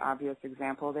obvious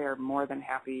example, they are more than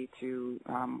happy to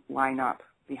line up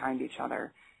behind each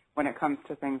other. When it comes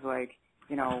to things like,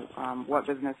 what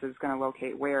business is going to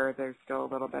locate where, there's still a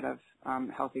little bit of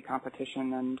healthy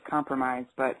competition and compromise,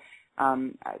 but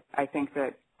I think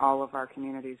that all of our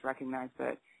communities recognize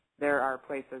that there are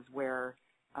places where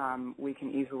we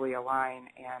can easily align,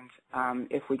 and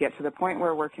if we get to the point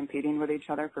where we're competing with each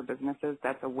other for businesses,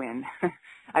 that's a win.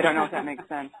 I don't know if that makes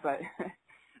sense, but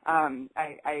I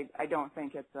don't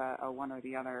think it's a one or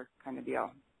the other kind of deal.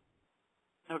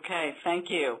 Okay, thank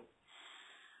you.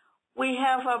 We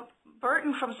have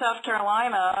Burton from South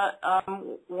Carolina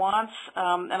wants,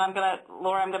 and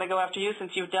Laura, I'm going to go after you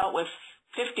since you've dealt with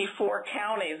 54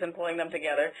 counties and pulling them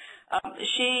together.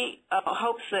 She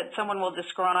hopes that someone will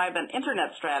describe an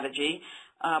Internet strategy,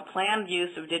 planned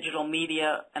use of digital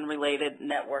media and related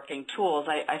networking tools.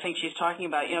 I think she's talking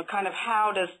about, kind of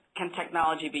how can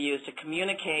technology be used to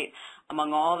communicate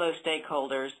among all those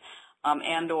stakeholders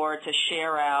and or to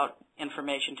share out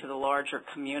information to the larger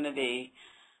community.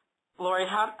 Lori,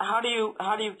 how do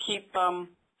you keep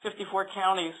 54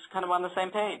 counties kind of on the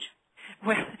same page?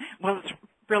 Well, it's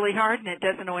really hard, and it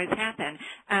doesn't always happen.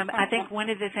 I think one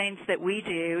of the things that we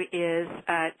do is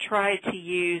try to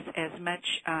use as much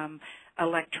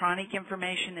electronic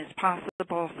information as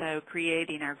possible, so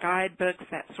creating our guidebooks,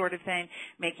 that sort of thing,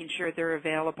 making sure they're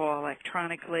available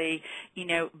electronically,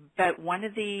 but one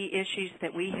of the issues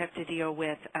that we have to deal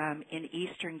with in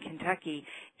eastern Kentucky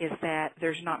is that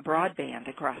there's not broadband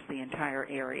across the entire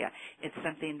area. It's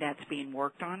something that's being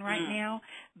worked on right now,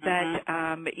 but,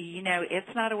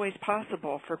 it's not always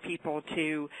possible for people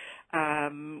to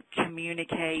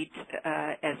communicate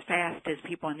as fast as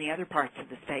people in the other parts of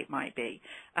the state might be.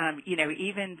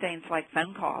 Even things like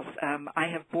phone calls. I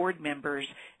have board members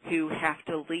who have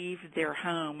to leave their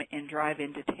home and drive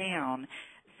into town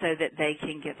so that they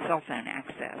can get cell phone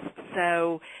access.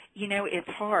 So, it's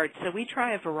hard. So we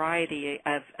try a variety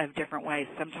of different ways.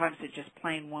 Sometimes it just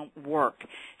plain won't work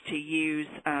to use,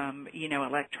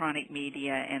 electronic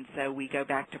media, and so we go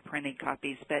back to printed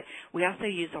copies. But we also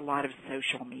use a lot of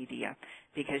social media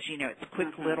because, it's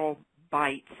quick little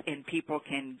bites, and people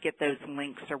can get those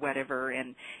links or whatever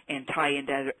and tie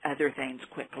into other things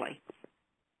quickly.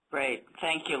 Great.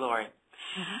 Thank you, Lori.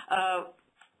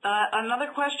 Another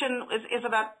question is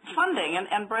about funding,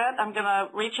 and Brett, I'm going to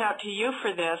reach out to you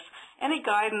for this. Any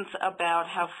guidance about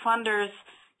how funders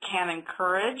can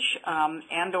encourage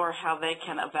and or how they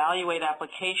can evaluate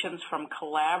applications from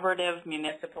collaborative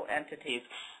municipal entities?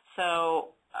 So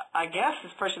I guess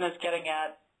this person is getting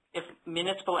at if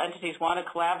municipal entities want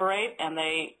to collaborate and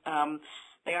they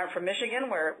aren't from Michigan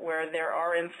where there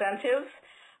are incentives,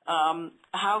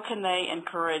 how can they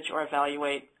encourage or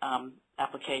evaluate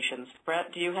applications?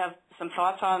 Brett, do you have some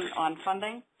thoughts on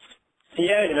funding?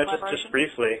 Yeah, just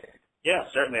briefly. Yeah,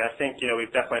 certainly. I think,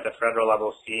 we've definitely at the federal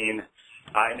level seen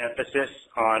an emphasis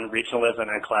on regionalism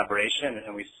and collaboration,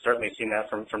 and we've certainly seen that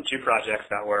from two projects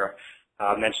that were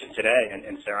mentioned today,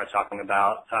 and Sarah talking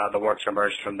about the work to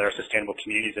emerge from their Sustainable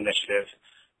Communities Initiative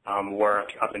work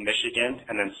up in Michigan,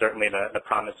 and then certainly the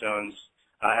Promise Zones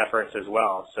efforts as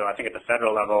well. So I think at the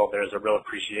federal level, there's a real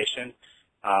appreciation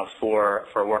for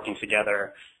working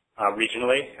together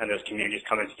regionally, and those communities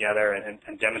coming together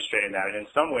and demonstrating that. And in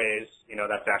some ways,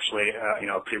 that's actually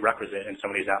a prerequisite in some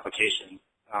of these applications.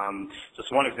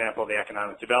 Just one example, the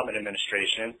Economic Development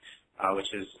Administration,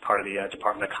 which is part of the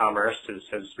Department of Commerce,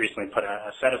 has recently put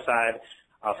a set aside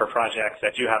for projects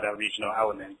that do have that regional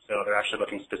element. So they're actually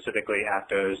looking specifically at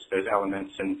those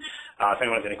elements. And if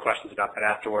anyone has any questions about that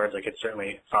afterwards, I could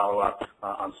certainly follow up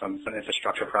on some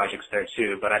infrastructure projects there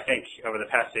too. But I think over the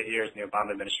past 8 years in the Obama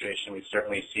administration, we've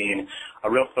certainly seen a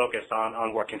real focus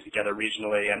on working together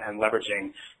regionally and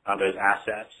leveraging those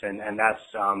assets. And that's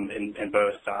in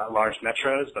both large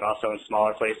metros, but also in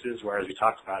smaller places where, as we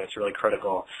talked about, it's really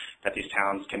critical that these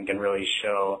towns can really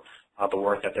show the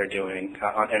work that they're doing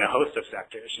in a host of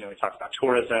sectors. We talked about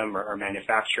tourism or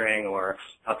manufacturing or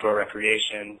outdoor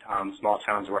recreation. Small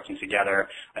towns working together,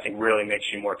 I think, really makes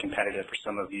you more competitive for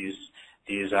some of these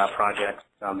projects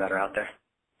that are out there.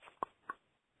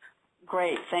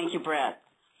 Great. Thank you, Brett.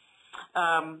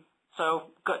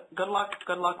 So good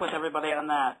luck with everybody on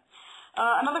that.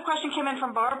 Another question came in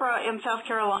from Barbara in South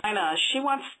Carolina.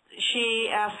 She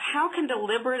asked, how can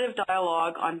deliberative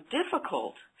dialogue on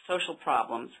difficult social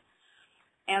problems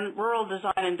and rural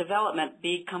design and development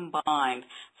be combined?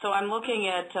 So I'm looking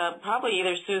at probably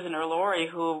either Susan or Lori,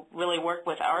 who really work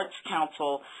with Arts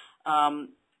Council.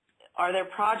 Are there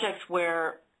projects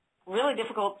where really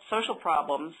difficult social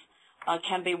problems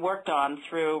can be worked on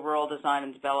through rural design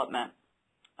and development?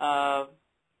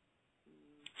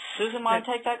 Susan, want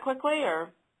to take that quickly,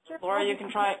 or Sure. Laura, you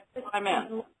can try chime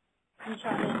in.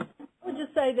 I would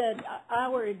just say that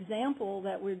our example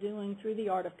that we're doing through the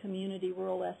Art of Community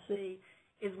Rural SC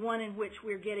is one in which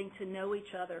we're getting to know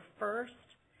each other first,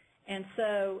 and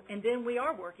then we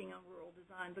are working on rural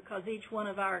design because each one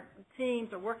of our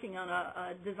teams are working on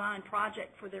a design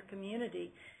project for their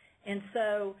community. And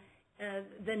so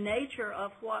the nature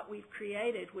of what we've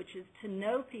created, which is to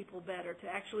know people better, to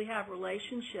actually have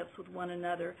relationships with one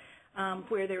another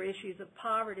where there are issues of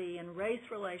poverty and race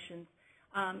relations.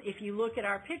 If you look at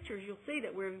our pictures, you'll see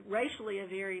that we're racially a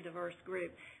very diverse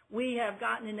group. We have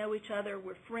gotten to know each other.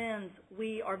 We're friends.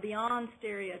 We are beyond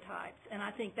stereotypes, and I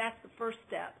think that's the first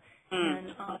step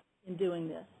in doing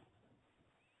this.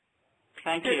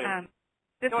 Thank you.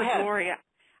 This Go is ahead. Lori.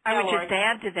 I would just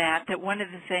add to that one of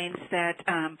the things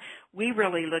that we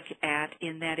really look at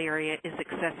in that area is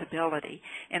accessibility.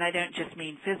 And I don't just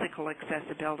mean physical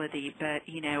accessibility, but,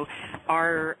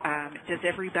 does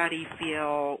everybody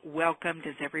feel welcome?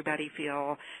 Does everybody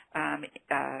feel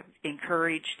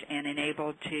encouraged and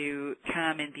enabled to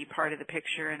come and be part of the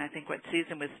picture? And I think what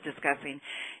Susan was discussing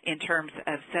in terms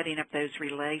of setting up those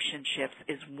relationships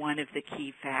is one of the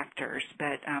key factors.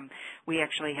 But we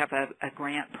actually have a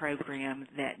grant program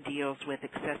that deals with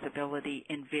accessibility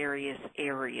in various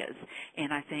areas.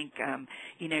 And I think,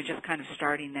 just kind of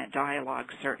starting that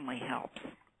dialogue certainly helps.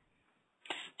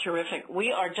 Terrific.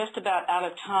 We are just about out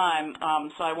of time,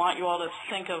 so I want you all to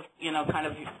think of, kind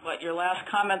of what your last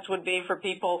comments would be for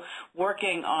people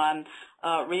working on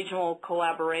regional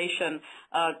collaboration.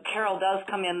 Carol does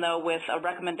come in, though, with a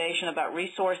recommendation about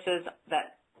resources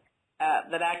that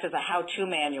act as a how-to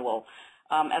manual,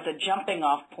 as a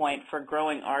jumping-off point for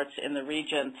growing arts in the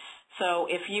region. So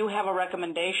if you have a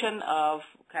recommendation of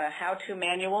kind of how-to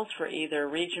manuals for either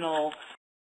regional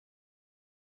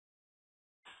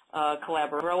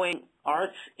growing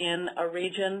arts in a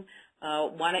region,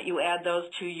 why don't you add those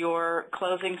to your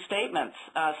closing statements?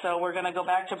 So we're going to go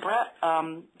back to Brett.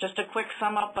 Just a quick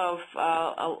sum up of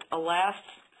a last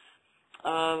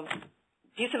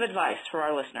piece of advice for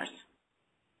our listeners.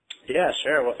 Yeah,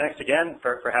 sure. Well, thanks again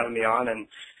for having me on. And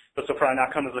this will probably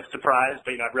not come as a surprise,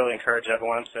 but I'd really encourage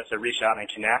everyone to reach out and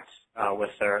connect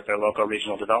with their local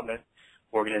regional development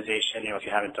organization, if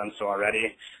you haven't done so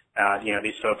already.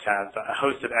 These folks have a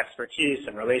host of expertise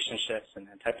and relationships and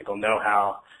technical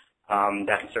know-how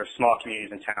that can serve small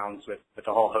communities and towns with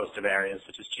a whole host of areas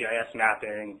such as GIS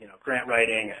mapping, grant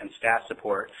writing, and staff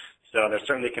support. So there's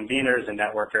certainly conveners and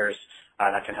networkers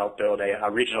that can help build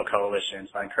a regional coalition.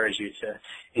 So I encourage you to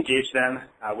engage them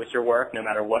with your work, no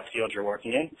matter what field you're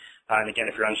working in. And again,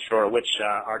 if you're unsure which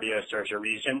RDO serves your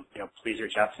region, please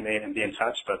reach out to me and be in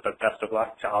touch. But best of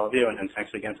luck to all of you, and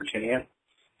thanks again for tuning in.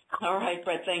 All right,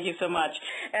 Brett, thank you so much.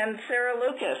 And Sarah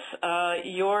Lucas,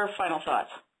 your final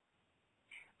thoughts.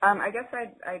 I guess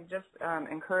I'd just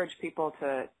encourage people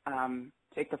to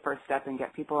take the first step and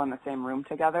get people in the same room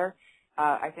together.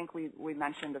 I think we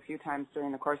mentioned a few times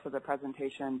during the course of the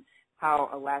presentation how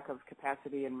a lack of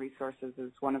capacity and resources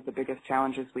is one of the biggest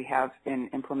challenges we have in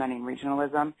implementing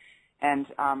regionalism. And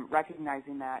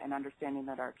recognizing that and understanding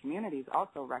that our communities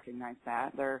also recognize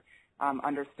that. They're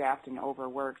understaffed and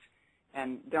overworked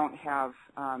and don't have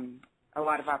a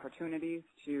lot of opportunities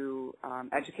to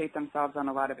educate themselves on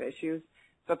a lot of issues.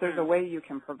 So if there's a way you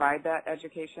can provide that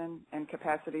education and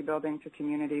capacity building to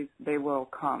communities, they will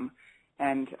come.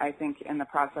 And I think in the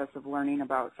process of learning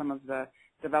about some of the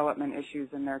development issues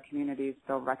in their communities,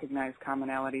 they'll recognize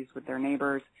commonalities with their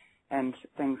neighbors, and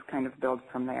things kind of build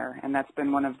from there. And that's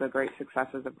been one of the great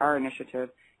successes of our initiative,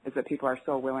 is that people are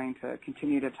so willing to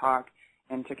continue to talk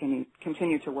and to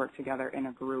continue to work together in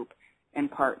a group, in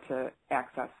part to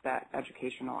access that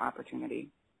educational opportunity.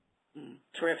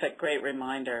 Terrific, great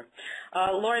reminder.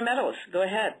 Lori Meadows, go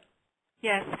ahead.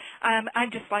 Yes,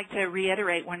 I'd just like to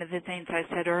reiterate one of the things I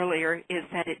said earlier is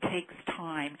that it takes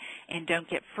time, and don't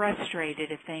get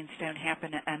frustrated if things don't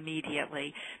happen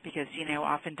immediately, because,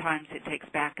 oftentimes it takes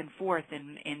back and forth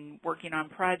in working on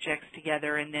projects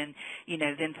together, and then,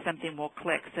 then something will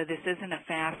click. So this isn't a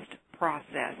fast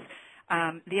process.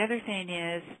 The other thing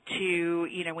is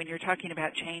to, when you're talking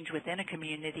about change within a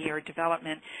community or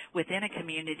development within a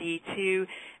community, to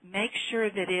make sure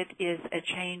that it is a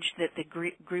change that the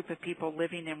group of people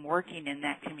living and working in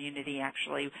that community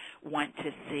actually want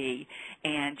to see.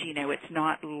 And, it's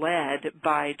not led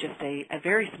by just a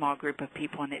very small group of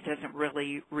people, and it doesn't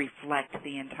really reflect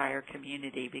the entire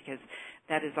community, because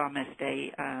that is almost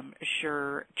a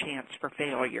sure chance for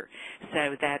failure.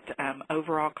 So that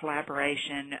overall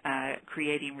collaboration,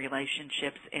 creating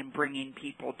relationships and bringing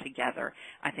people together,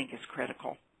 I think is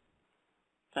critical.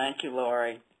 Thank you,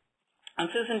 Lori. And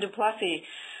Susan Duplessis,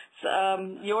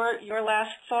 your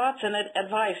last thoughts and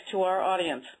advice to our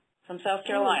audience from South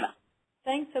Carolina.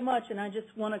 Thanks so much, and I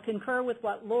just want to concur with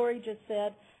what Lori just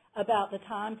said about the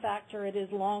time factor. It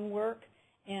is long work,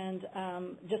 and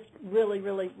just really,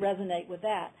 really resonate with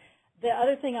that. The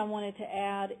other thing I wanted to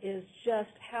add is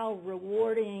just how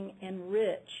rewarding and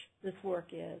rich this work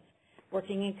is,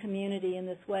 working in community in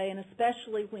this way, and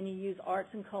especially when you use arts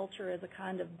and culture as a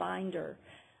kind of binder.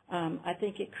 I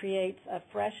think it creates a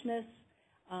freshness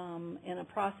in a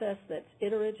process that's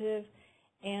iterative.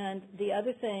 And the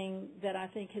other thing that I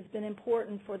think has been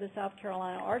important for the South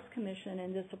Carolina Arts Commission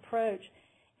in this approach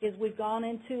is we've gone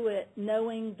into it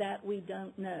knowing that we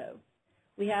don't know.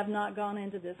 We have not gone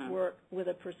into this work with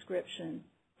a prescription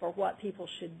for what people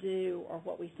should do or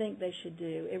what we think they should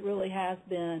do. It really has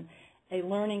been a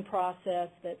learning process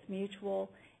that's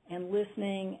mutual and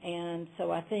listening, and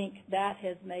so I think that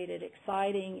has made it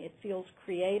exciting. It feels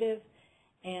creative,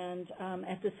 and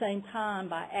at the same time,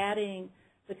 by adding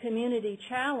the community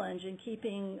challenge and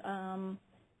keeping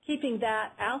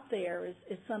that out there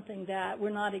is something that we're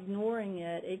not ignoring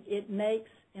it. It makes,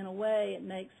 in a way, it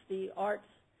makes the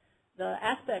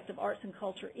aspect of arts and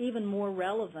culture even more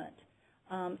relevant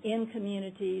in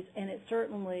communities, and it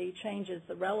certainly changes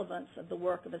the relevance of the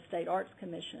work of a state arts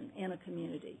commission in a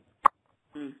community.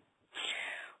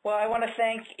 Well, I want to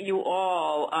thank you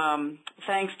all.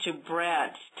 Thanks to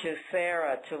Brett, to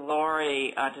Sarah, to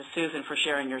Lori, to Susan for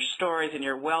sharing your stories and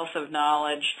your wealth of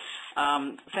knowledge.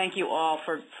 Thank you all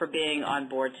for being on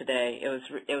board today.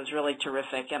 It was really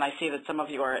terrific, and I see that some of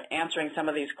you are answering some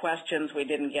of these questions. We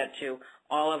didn't get to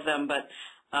all of them, but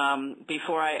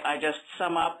before I just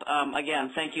sum up,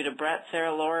 again, thank you to Brett,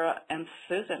 Sarah, Laura, and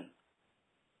Susan.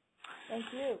 Thank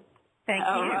you. Thank you.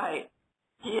 All right.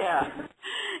 Yeah.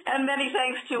 And many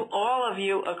thanks to all of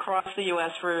you across the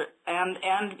U.S.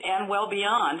 and well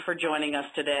beyond for joining us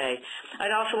today.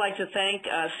 I'd also like to thank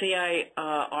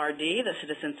CIRD, the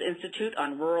Citizens Institute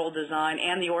on Rural Design,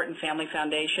 and the Orton Family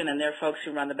Foundation and their folks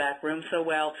who run the back room so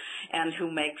well and who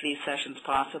make these sessions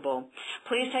possible.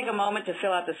 Please take a moment to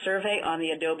fill out the survey on the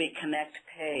Adobe Connect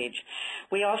page. page.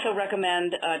 We also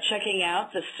recommend checking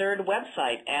out the CERD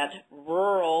website at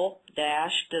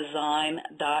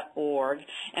rural-design.org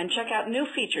and check out new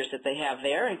features that they have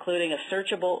there, including a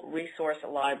searchable resource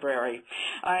library.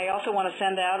 I also want to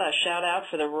send out a shout-out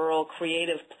for the Rural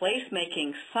Creative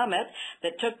Placemaking Summit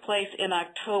that took place in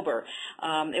October.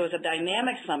 It was a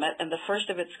dynamic summit and the first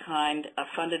of its kind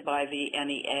funded by the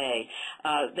NEA.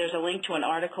 There's a link to an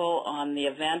article on the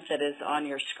event that is on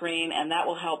your screen, and that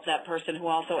will help that person who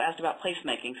also asked about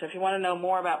placemaking. So if you want to know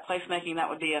more about placemaking, that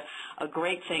would be a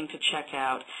great thing to check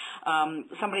out.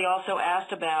 Somebody also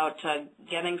asked about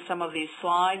getting some of these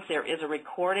slides. There is a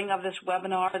recording of this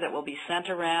webinar that will be sent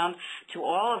around to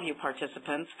all of you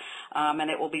participants, and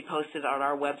it will be posted on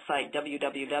our website,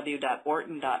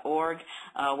 www.orton.org,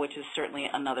 which is certainly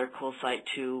another cool site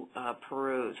to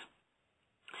peruse.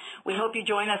 We hope you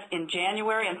join us in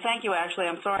January, and thank you, actually.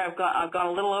 I'm sorry I've gone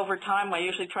a little over time. I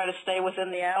usually try to stay within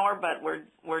the hour, but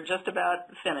we're just about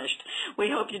finished. We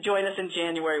hope you join us in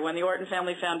January when the Orton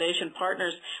Family Foundation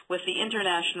partners with the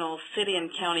International City and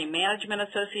County Management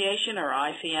Association, or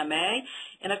ICMA,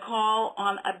 in a call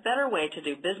on a better way to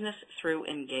do business through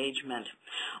engagement.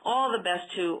 All the best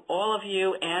to all of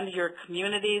you and your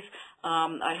communities.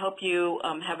 I hope you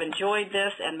have enjoyed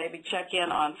this, and maybe check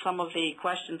in on some of the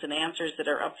questions and answers that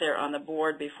are up there on the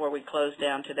board before we close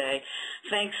down today.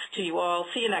 Thanks to you all.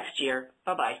 See you next year.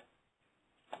 Bye-bye.